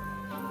করতেছেন না,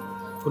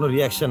 কোনো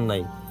রিয়াকশন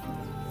নাই,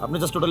 আপনি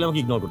জাস্ট টোটালি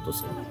আমাকে ইগনোর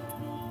করতেছেন।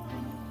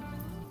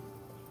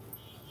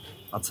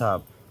 আচ্ছা,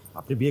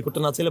 আপনি বিয়ে করতে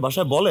না চাইলে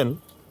বাসায় বলেন,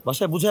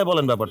 বাসায় বুঝায়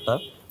বলেন ব্যাপারটা।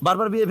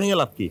 বারবার বিয়ে ভেঙে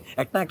লাভ কি?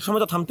 এক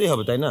সময় তো থামতেই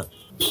হবে, তাই না?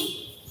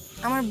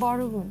 আমার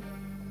বড় বোন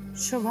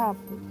শোভা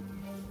আপু,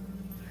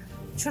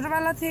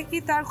 ছোটবেলা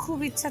থেকেই তার খুব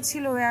ইচ্ছা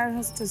ছিল এয়ার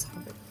হোস্টেস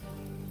হবে,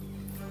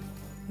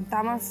 কিন্তু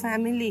আমার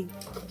ফ্যামিলি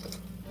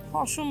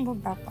অসম্ভব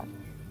ব্যাপার,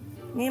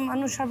 মেয়ে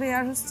মানুষ হবে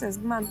এয়ার হোস্টেস,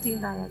 মানতেই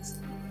নারাজ।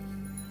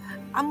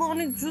 আমি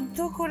অনেক যুদ্ধ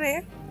করে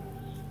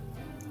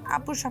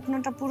আপুর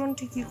স্বপ্নটা পূরণ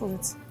ঠিকই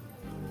করেছে,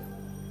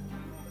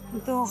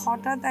 কিন্তু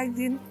হঠাৎ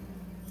একদিন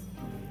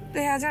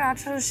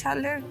 2018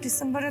 সালের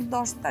ডিসেম্বরের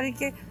 10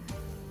 তারিখে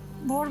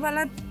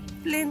ভোরবেলায়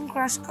প্লেন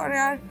ক্র্যাশ করে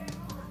আর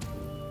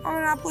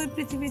আমার আপু এই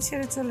পৃথিবী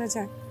ছেড়ে চলে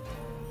যায়।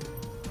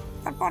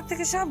 তারপর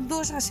থেকে সব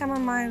দোষ আসে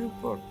আমার মায়ের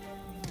উপর।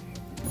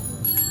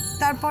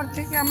 তারপর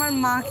থেকে আমার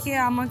মাকে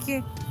আমাকে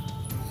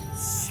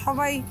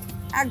সবাই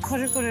এক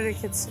ঘরে করে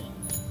রেখেছে।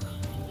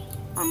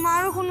 আমার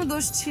মারও কোনো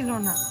দোষ ছিল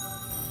না,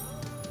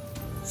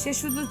 সে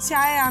শুধু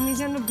চায় আমি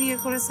যেন বিয়ে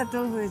করে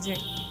সেটেল হয়ে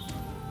যাই।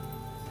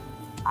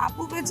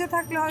 আপু বেঁচে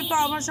থাকলে হয়তো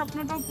আমার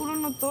স্বপ্নটাও পূরণ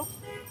হতো,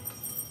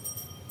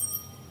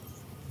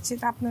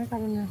 যেটা আপনার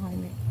কারণে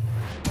হয়নি।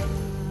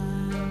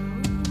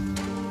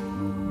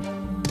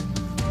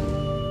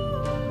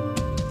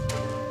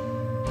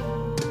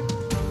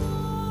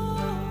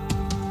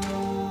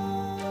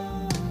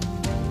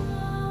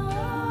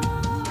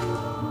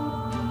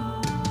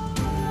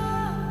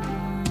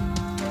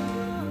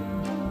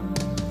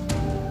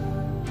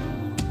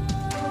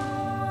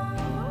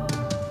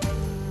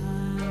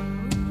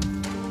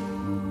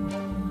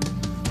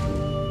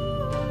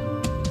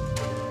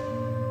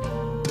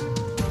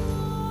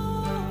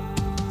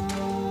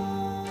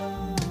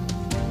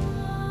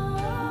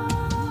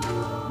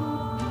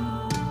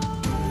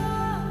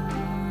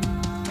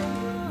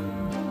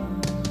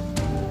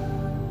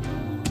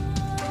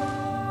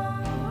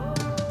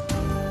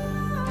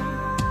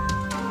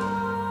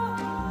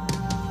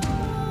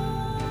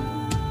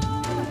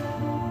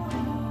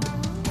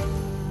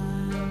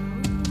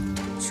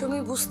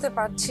 বুঝতে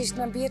পারছিস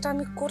না, বিয়েটা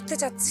আমি করতে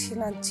চাচ্ছি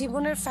না।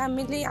 জীবনের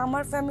ফ্যামিলি,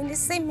 আমার ফ্যামিলি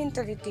সেম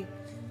মেন্টালিটি,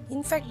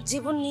 ইনফ্যাক্ট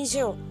জীবন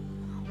নিজেও।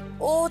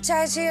 ও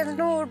চায় যে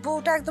ওর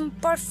বউটা একদম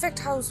পারফেক্ট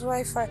হাউস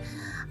ওয়াইফ হয়।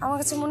 আমার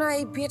কাছে মনে হয়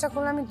এই বিয়েটা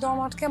করলে আমি দম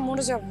আটকে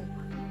মরে যাব।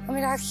 আমি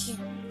রাখি,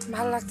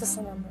 ভালো লাগতেছে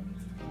না আমার।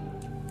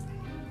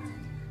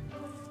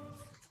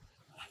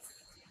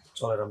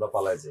 চলেন আমরা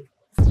পালায় যাই।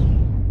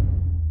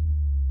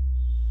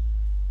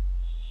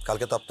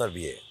 কালকে তো আপনার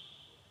বিয়ে,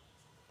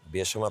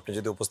 বিয়ের সময় আপনি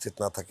যদি উপস্থিত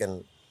না থাকেন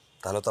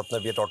তাহলে তো আপনার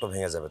বিয়েটা অটো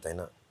ভেঙে যাবে, তাই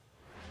না?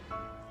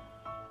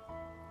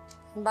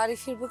 বাড়ি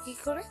ফিরবো কি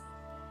করে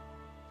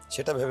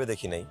সেটা ভেবে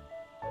দেখি নাই,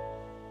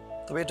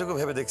 তবে এটুকু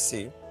ভেবে দেখছি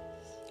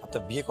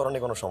আপনার বিয়ে করানো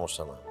কোনো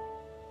সমস্যা না।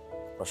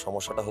 আপনার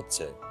সমস্যাটা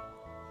হচ্ছে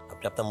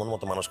আপনি আপনার মন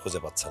মতো মানুষ খুঁজে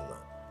পাচ্ছেন না।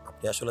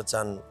 আপনি আসলে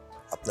চান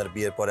আপনার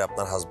বিয়ের পরে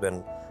আপনার হাজবেন্ড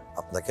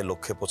আপনাকে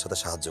লক্ষ্যে পৌঁছাতে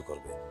সাহায্য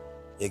করবে,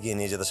 এগিয়ে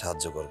নিয়ে যেতে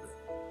সাহায্য করবে,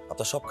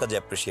 আপনার সব কাজে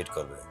অ্যাপ্রিসিয়েট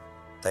করবে,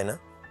 তাই না?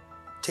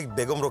 ঠিক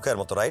বেগম রোকেয়ার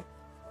মতো, রাইট?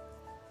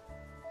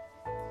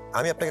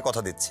 আমি আপনাকে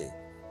কথা দিচ্ছি,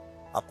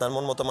 আপনার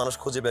মন মতো মানুষ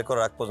খুঁজে বের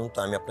করার আগ পর্যন্ত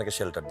আমি আপনাকে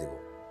শেল্টার দিব,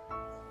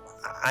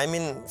 আই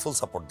মিন ফুল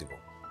সাপোর্ট দিব।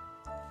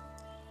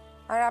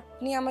 আর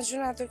আপনি আমার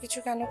জন্য এত কিছু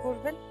কেন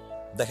করবেন?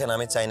 দেখেন,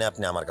 আমি চাই না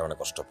আপনি আমার কারণে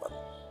কষ্ট পান,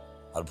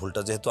 আর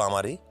ভুলটা যেহেতু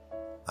আমারই,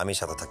 আমি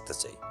সাথে থাকতে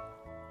চাই।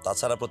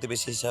 তাছাড়া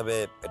প্রতিবেশী হিসাবে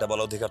এটা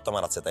বলার অধিকার তো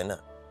আমার আছে, তাই না?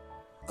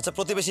 আচ্ছা,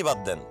 প্রতিবেশী বাদ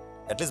দেন,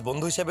 অ্যাটলিস্ট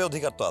বন্ধু হিসেবে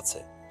অধিকার তো আছে।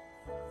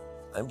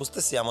 আমি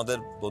বুঝতেছি আমাদের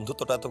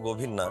বন্ধুত্বটা এত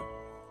গভীর না,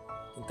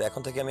 কিন্তু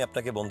এখন থেকে আমি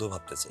আপনাকে বন্ধু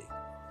ভাবতে চাই।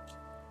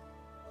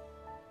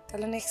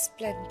 তাহলে নেক্সট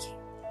প্ল্যান কি?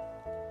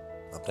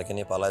 আপনাকে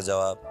নিয়ে পালায়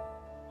যাওয়া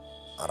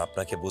আর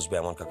আপনাকে বুঝবে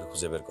এমন কাউকে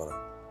খুঁজে বের করা।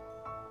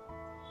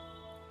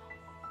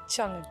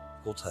 চলেন।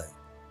 কোথায়?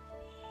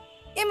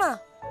 এমা,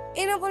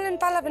 এনা বললেন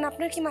পালাবেন,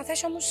 আপনার কি মাথায়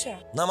সমস্যা?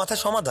 না, মাথায়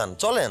সমাধান,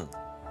 চলেন।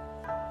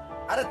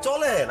 আরে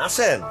চলেন,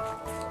 আসেন।